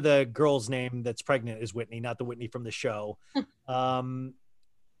 One of the girls' name that's pregnant is Whitney, not the Whitney from the show. I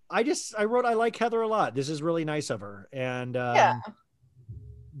wrote, I like Heather a lot. This is really nice of her. And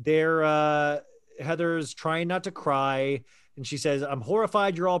Heather's trying not to cry. And she says, I'm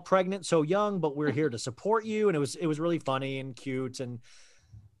horrified you're all pregnant so young, but we're here to support you. And it was really funny and cute. And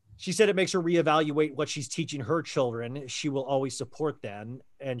she said it makes her reevaluate what she's teaching her children. She will always support them.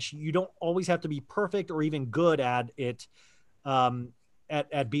 And you don't always have to be perfect or even good at it,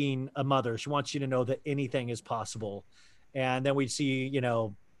 at being a mother. She wants you to know that anything is possible. And then we see,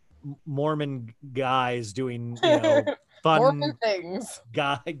 Mormon guys doing, fun Mormon things,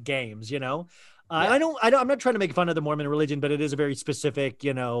 games, I'm not trying to make fun of the Mormon religion, but it is a very specific,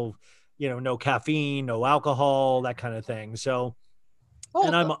 no caffeine, no alcohol, that kind of thing. So,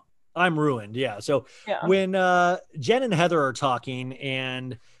 and I'm ruined. Yeah. So when Jen and Heather are talking,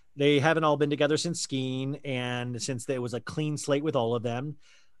 and they haven't all been together since skiing, and since there was a clean slate with all of them,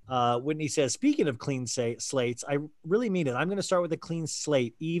 Whitney says, speaking of clean slates, I really mean it. I'm going to start with a clean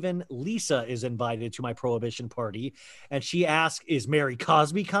slate. Even Lisa is invited to my prohibition party. And she asks, is Mary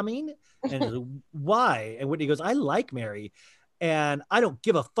Cosby coming? And why? And Whitney goes, I like Mary. And I don't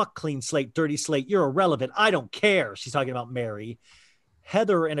give a fuck, clean slate, dirty slate. You're irrelevant. I don't care. She's talking about Mary.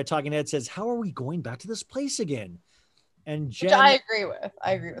 Heather in a talking head says, how are we going back to this place again? And Jen, which I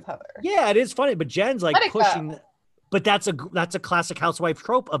agree with Heather. Yeah, it is funny, but Jen's like pushing. But that's a classic housewife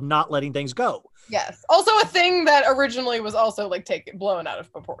trope of not letting things go. Yes. Also a thing that originally was also like blown out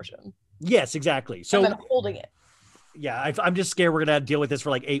of proportion. Yes, exactly. So and then holding it. Yeah, I'm just scared we're going to deal with this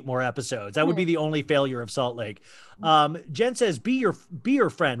for like 8 more episodes. That would be the only failure of Salt Lake. Jen says, be your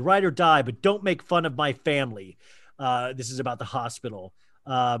friend, ride or die, but don't make fun of my family. This is about the hospital.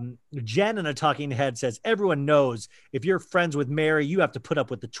 Jen in a talking head says, everyone knows if you're friends with Mary, you have to put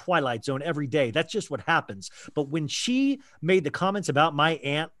up with the Twilight Zone every day. That's just what happens. But when she made the comments about my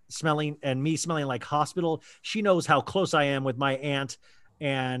aunt smelling and me smelling like hospital, she knows how close I am with my aunt.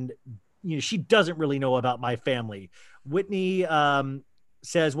 And, she doesn't really know about my family. Whitney,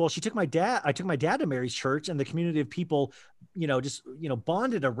 says, well, I took my dad to Mary's church, and the community of people,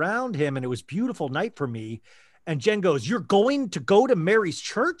 bonded around him. And it was a beautiful night for me. And Jen goes, you're going to go to Mary's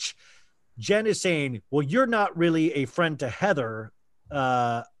church? Jen is saying, well, you're not really a friend to Heather.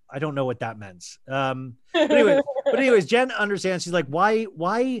 I don't know what that means. But anyways, Jen understands. She's like,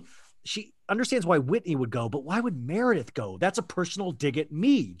 why she understands why Whitney would go, but why would Meredith go? That's a personal dig at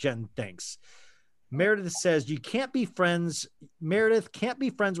me, Jen thinks. Meredith says, Meredith can't be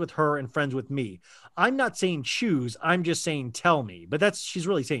friends with her and friends with me. I'm not saying choose. I'm just saying, tell me. But she's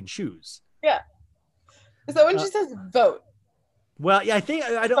really saying choose. Yeah. Is that when she says vote? Well, yeah, I think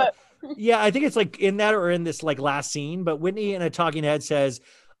I think it's like in that or in this like last scene, but Whitney in a talking head says,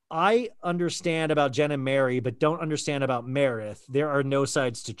 I understand about Jen and Mary, but don't understand about Meredith. There are no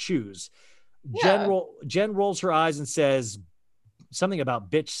sides to choose. Yeah. Jen rolls her eyes and says something about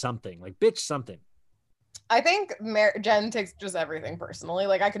bitch something. I think Jen takes just everything personally.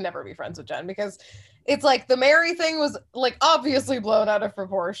 Like, I could never be friends with Jen because it's like the Mary thing was like obviously blown out of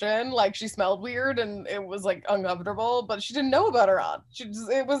proportion. Like, she smelled weird and it was like uncomfortable, but she didn't know about her aunt.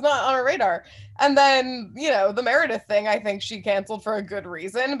 It was not on her radar. And then, the Meredith thing, I think she canceled for a good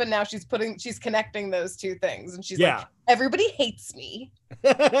reason, but now she's connecting those two things. And she's like, everybody hates me.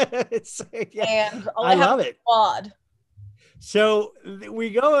 And I love it. Odd. So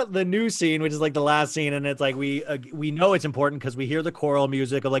we go at the new scene, which is like the last scene, and it's like we know it's important because we hear the choral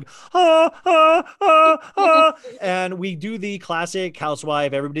music of like and we do the classic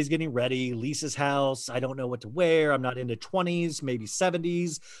housewife. Everybody's getting ready. Lisa's house. I don't know what to wear. I'm not into 20s, maybe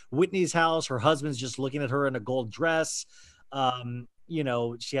 70s. Whitney's house. Her husband's just looking at her in a gold dress.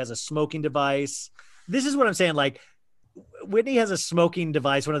 She has a smoking device. This is what I'm saying. Like, Whitney has a smoking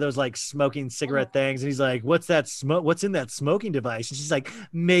device, one of those like smoking cigarette things. And he's like, what's that smoke? What's in that smoking device? And she's like,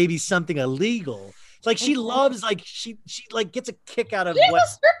 maybe something illegal. It's like, she loves, like, she like gets a kick out of she has a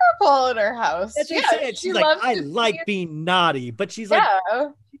stripper pole in her house. That's what I'm saying. She's like, I like being naughty, but she's like,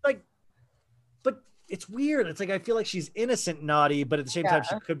 but it's weird. It's like, I feel like she's innocent naughty, but at the same time,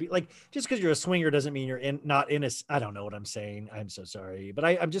 she could be like, just because you're a swinger doesn't mean you're not innocent. I don't know what I'm saying. I'm so sorry, but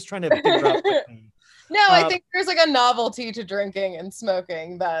I'm just trying to figure out. No, I think there's like a novelty to drinking and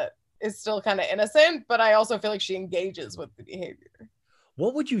smoking that is still kind of innocent, but I also feel like she engages with the behavior.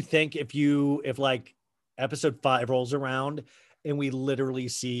 What would you think if like episode 5 rolls around and we literally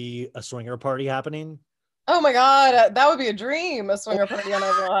see a swinger party happening. Oh my God, that would be a dream, a swinger party on a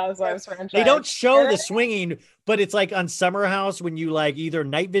Real Housewives franchise. They don't show the swinging, but it's like on Summer House when you like either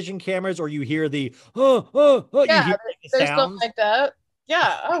night vision cameras or you hear the yeah, you hear the there's sounds. stuff like that.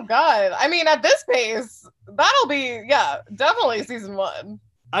 Yeah. Oh God. I mean, at this pace, that'll be definitely season 1.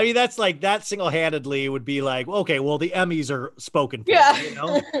 I mean, that's like that single-handedly would be like, okay, well, the Emmys are spoken for, Yeah. you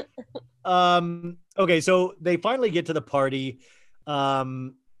know? Okay, so they finally get to the party.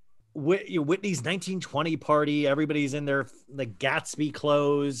 Whitney's 1920 party. Everybody's in their like Gatsby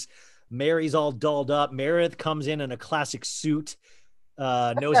clothes. Mary's all dolled up. Meredith comes in a classic suit.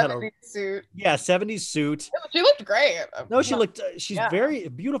 Knows how to suit. Yeah, 70s suit. She looked great. No, she looked. She's very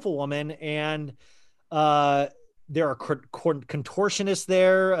beautiful woman, and there are contortionists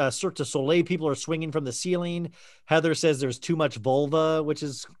there. Cirque du Soleil people are swinging from the ceiling. Heather says there's too much vulva, which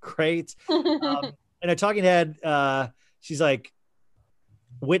is great. And a talking head, she's like,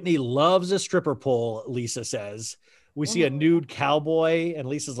 Whitney loves a stripper pole, Lisa says. We see a nude cowboy, and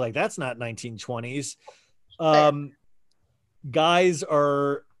Lisa's like, that's not 1920s. Guys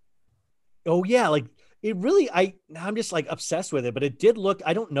are, like it really, I'm just like obsessed with it, but it did look,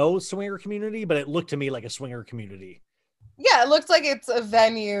 I don't know swinger community, but it looked to me like a swinger community. Yeah, it looks like it's a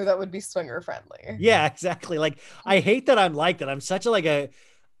venue that would be swinger friendly. Yeah, exactly. Like, I hate that I'm like that. I'm such a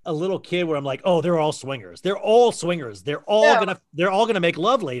little kid where I'm like, oh, they're all swingers. They're all swingers. They're all gonna make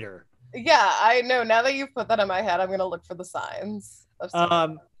love later. Yeah, I know. Now that you've put that in my head, I'm gonna look for the signs of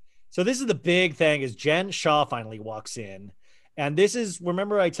so this is the big thing is Jen Shaw finally walks in. And this is,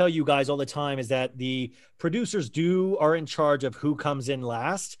 remember I tell you guys all the time, is that the producers are in charge of who comes in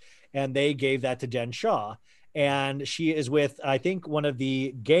last. And they gave that to Jen Shaw. And she is with, I think, one of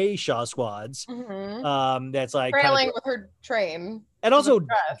the gay Shaw squads. That's like trailing with her train. And also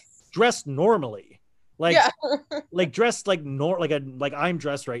dressed normally. Like, like dressed like like I'm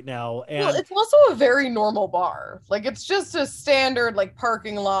dressed right now. And well, it's also a very normal bar. Like it's just a standard like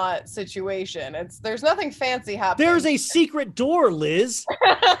parking lot situation. There's nothing fancy happening. There's a secret door, Liz.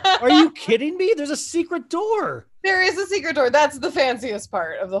 Are you kidding me? There's a secret door. There is a secret door. That's the fanciest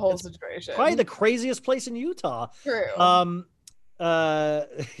part of the whole situation. Probably the craziest place in Utah. True. So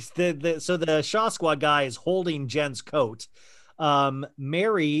the Shaw Squad guy is holding Jen's coat.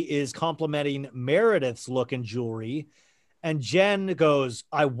 Mary is complimenting Meredith's look and jewelry. And Jen goes,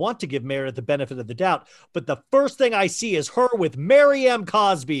 I want to give Meredith the benefit of the doubt, but the first thing I see is her with Mary M.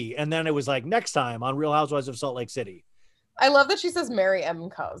 Cosby. And then it was like next time on Real Housewives of Salt Lake City. I love that she says Mary M.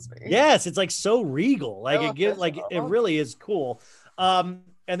 Cosby. Yes, it's like so regal. Like it gives, like it really is cool. And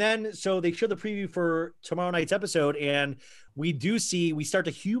then so they show the preview for tomorrow night's episode, and we start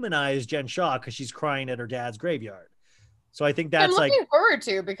to humanize Jen Shaw because she's crying at her dad's graveyard. So I think that's I'm looking forward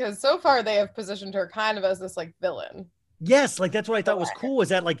to, because so far they have positioned her kind of as this like villain. Yes, like that's what I thought was cool, is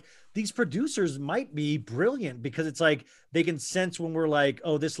that like these producers might be brilliant because it's like they can sense when we're like,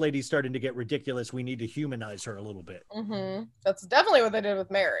 oh, this lady's starting to get ridiculous. We need to humanize her a little bit. That's definitely what they did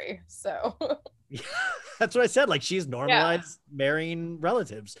with Mary. So that's what I said. Like she's normalized marrying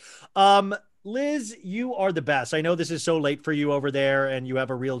relatives. Liz, you are the best. I know this is so late for you over there and you have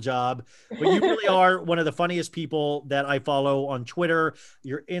a real job, but you really are one of the funniest people that I follow on Twitter.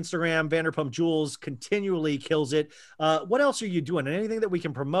 Your Instagram, Vanderpump Jules, continually kills it. What else are you doing? Anything that we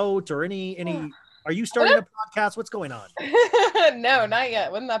can promote or any, are you starting a podcast? What's going on? No, not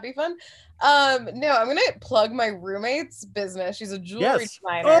yet. Wouldn't that be fun? No, I'm going to plug my roommate's business. She's a jewelry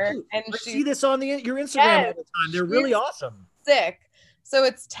designer. And I see this on your Instagram all the time. They're really awesome. Sick. So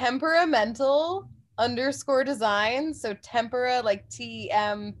it's temperamental _design. So tempera, like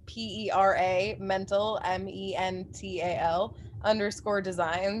TEMPERA, mental, MENTAL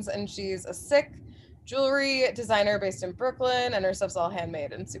 _designs. And she's a sick jewelry designer based in Brooklyn, and her stuff's all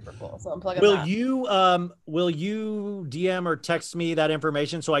handmade and super cool. So I'm plugging that. Will you DM or text me that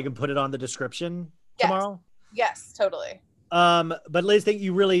information so I can put it on the description tomorrow? Yes, totally. But Liz,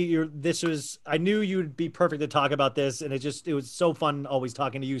 I knew you'd be perfect to talk about this, and it was so fun always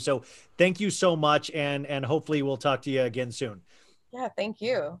talking to you. So thank you so much. And hopefully we'll talk to you again soon. Yeah. Thank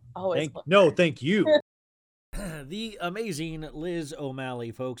you. Always. Thank you. The amazing Liz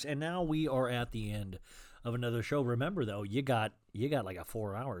O'Malley, folks. And now we are at the end of another show. Remember though, you got like a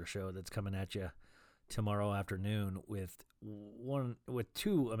 4-hour show that's coming at you tomorrow afternoon with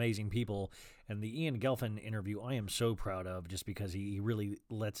two amazing people, and the Ian Gelfand interview I am so proud of, just because he really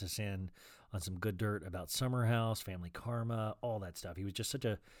lets us in on some good dirt about Summer House, family karma, all that stuff. He was just such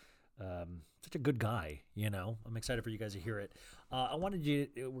a good guy, I'm excited for you guys to hear it. We're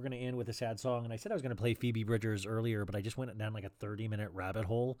going to end with a sad song, and I said I was going to play Phoebe Bridgers earlier, but I just went down like a 30-minute rabbit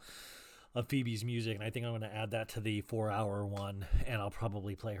hole of Phoebe's music, and I think I'm going to add that to the 4-hour one, and I'll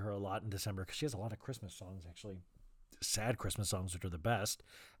probably play her a lot in December because she has a lot of Christmas songs, actually. Sad Christmas songs, which are the best.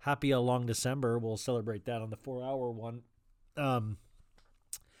 Happy A Long December. We'll celebrate that on the 4-hour one.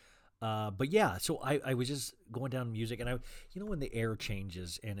 But yeah, so I was just going down music, and when the air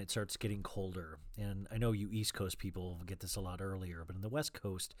changes and it starts getting colder, and I know you East Coast people get this a lot earlier, but in the West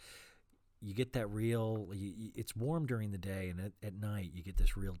Coast, you get that it's warm during the day, and at night you get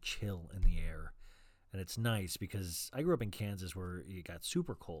this real chill in the air. And it's nice because I grew up in Kansas where it got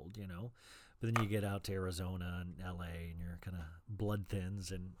super cold, but then you get out to Arizona and LA and you're kind of blood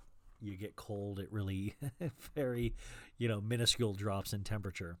thins and you get cold at really very, minuscule drops in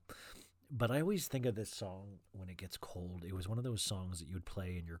temperature. But I always think of this song when it gets cold. It was one of those songs that you would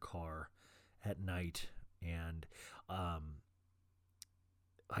play in your car at night. And I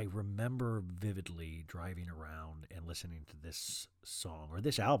remember vividly driving around and listening to this song, or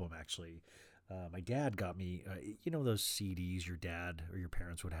this album, actually. My dad got me, those CDs your dad or your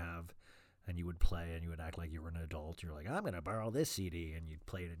parents would have, and you would play and you would act like you were an adult. You're like, I'm going to borrow this CD, and you'd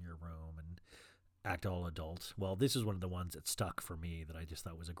play it in your room and act all adult. Well, this is one of the ones that stuck for me that I just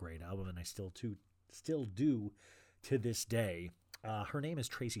thought was a great album, and I still do to this day. Her name is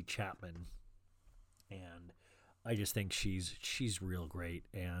Tracy Chapman, and I just think she's real great.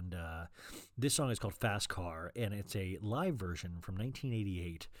 And this song is called Fast Car, and it's a live version from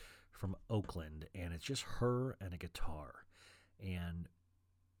 1988 from Oakland, and it's just her and a guitar. And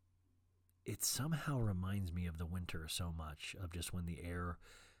it somehow reminds me of the winter so much, of just when the air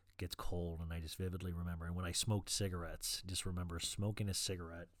gets cold, and I just vividly remember. And when I smoked cigarettes, just remember smoking a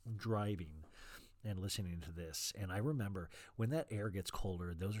cigarette, driving, and listening to this. And I remember when that air gets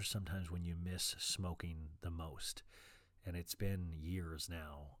colder, those are sometimes when you miss smoking the most. And it's been years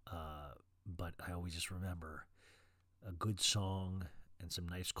now, but I always just remember a good song and some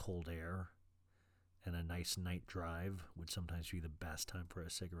nice cold air and a nice night drive would sometimes be the best time for a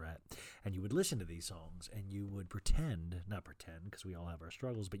cigarette. And you would listen to these songs and you would not pretend, because we all have our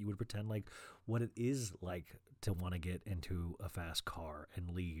struggles, but you would pretend like what it is like to want to get into a fast car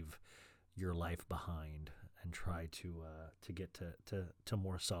and leave your life behind and try to get to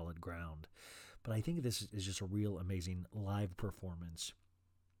more solid ground. But I think this is just a real amazing live performance,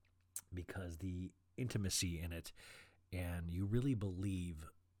 because the intimacy in it, and you really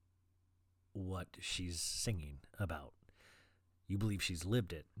believe what she's singing about. You believe she's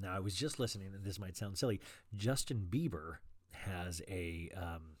lived it. Now, I was just listening, and this might sound silly. Justin Bieber has a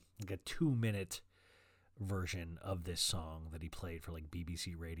 2-minute version of this song that he played for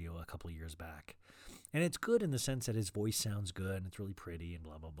BBC Radio a couple of years back. And it's good in the sense that his voice sounds good and it's really pretty and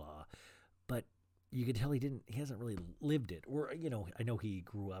blah, blah, blah. But you could tell he hasn't really lived it. Or, I know he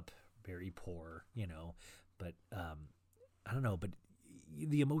grew up very poor, but I don't know, but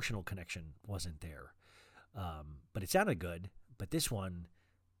the emotional connection wasn't there. But it sounded good. But this one,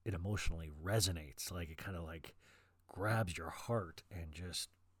 it emotionally resonates. Like, it kind of grabs your heart and just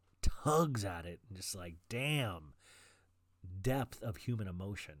tugs at it, and just damn, depth of human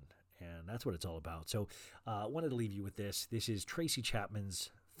emotion. And that's what it's all about. So I wanted to leave you with this. This is Tracy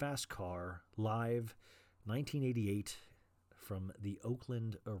Chapman's Fast Car, live 1988 from the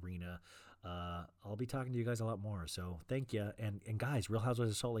Oakland Arena. I'll be talking to you guys a lot more, so thank you. And guys, Real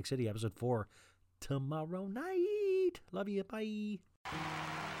Housewives of Salt Lake City, episode 4, tomorrow night. Love you. Bye.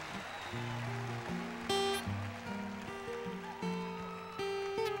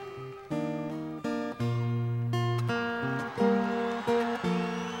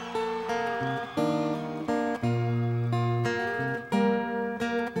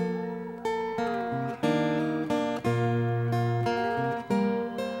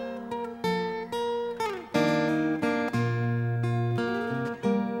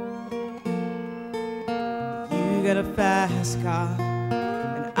 A fast car,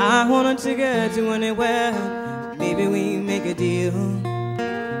 and I want to get to anywhere. Maybe we make a deal.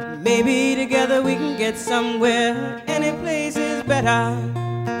 Maybe together we can get somewhere. Any place is better.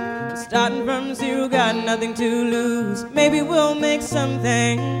 Starting from zero, got nothing to lose. Maybe we'll make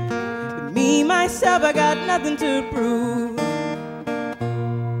something. But me, myself, I got nothing to prove.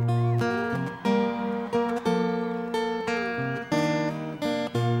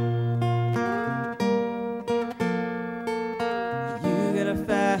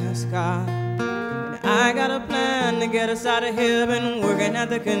 Car. And I got a plan to get us out of here. Been working at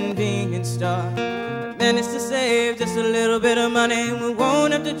the convenience store. Managed to save just a little bit of money. We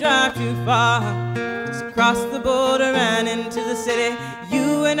won't have to drive too far. Just across the border and into the city.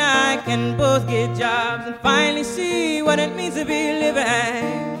 You and I can both get jobs and finally see what it means to be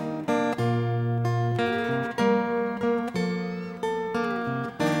living.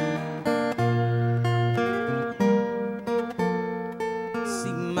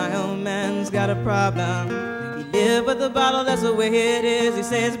 my old man's got a problem. He lived with a bottle, that's the way it is. He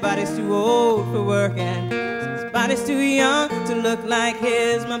says his body's too old for working. His body's too young to look like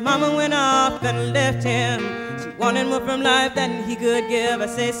his. My mama went off and left him. She wanted more from life than he could give. I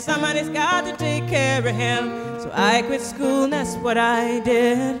say somebody's got to take care of him. So I quit school and that's what I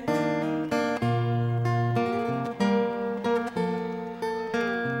did.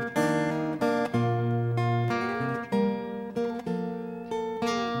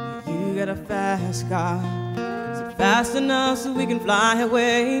 You got a fast car, so fast enough so we can fly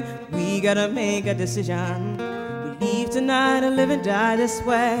away. We gotta make a decision. We leave tonight or live and die this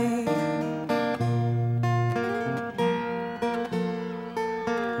way.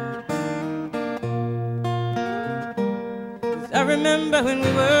 I remember when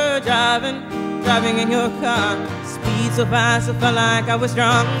we were driving in your car. Speed so fast I felt like I was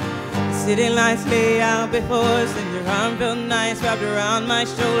drunk. The city lights lay out before us, and your arm felt nice wrapped around my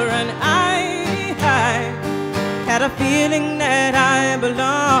shoulder. And I had a feeling that I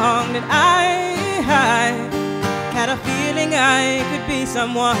belonged, and I had a feeling I could be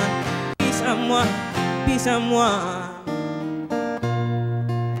someone, be someone, be someone.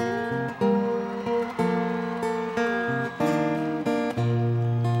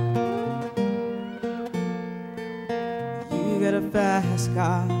 Fast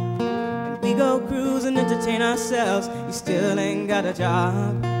car, and we go cruise and entertain ourselves. You still ain't got a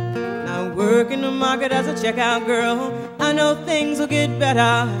job. Now work in the market as a checkout girl. I know things will get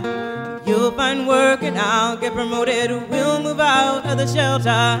better. You'll find work and I'll get promoted. We'll move out of the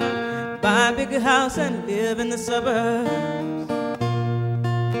shelter, buy a bigger house and live in the suburbs.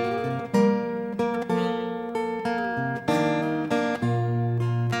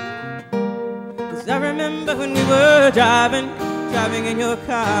 I remember when we were driving in your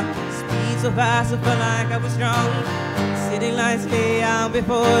car. Speed so fast I felt like I was drunk. City lights lay out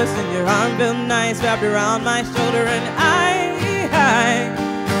before us, and your arm felt nice wrapped around my shoulder. And I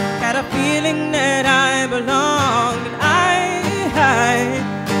had a feeling that I belonged, and I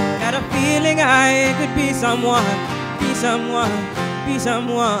had a feeling I could be someone, be someone, be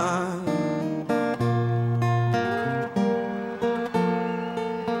someone.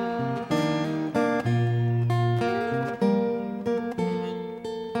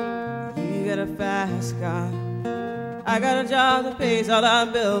 Fast car, I got a job that pays all our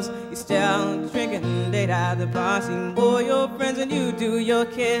bills. You stay out drinking late at the bar, see more your friends than you do your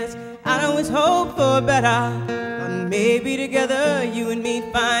kids. I always hope for better, but maybe together you and me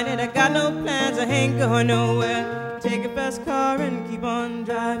find it. I got no plans, I ain't going nowhere. Take a fast car and keep on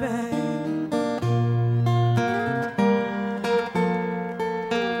driving.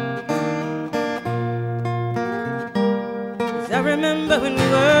 I remember when we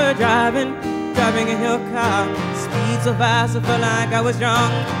were driving in your car. Speed so fast I felt like I was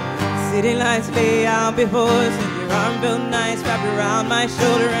drunk. City lights lay out before us, and your arm felt nice wrapped around my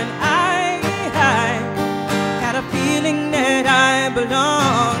shoulder. And I had a feeling that I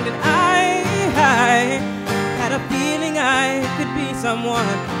belonged, and I had a feeling I could be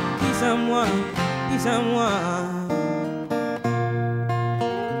someone, be someone, be someone.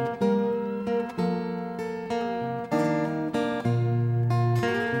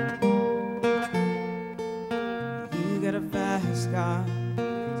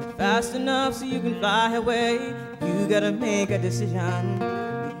 Fast enough so you can fly away. You gotta make a decision.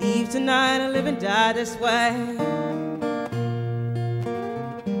 We leave tonight and live and die this way.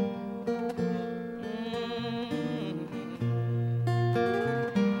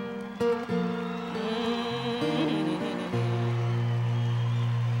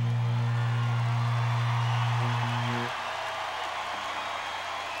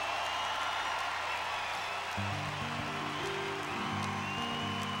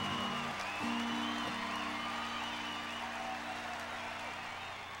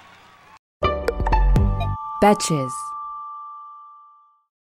 Betches.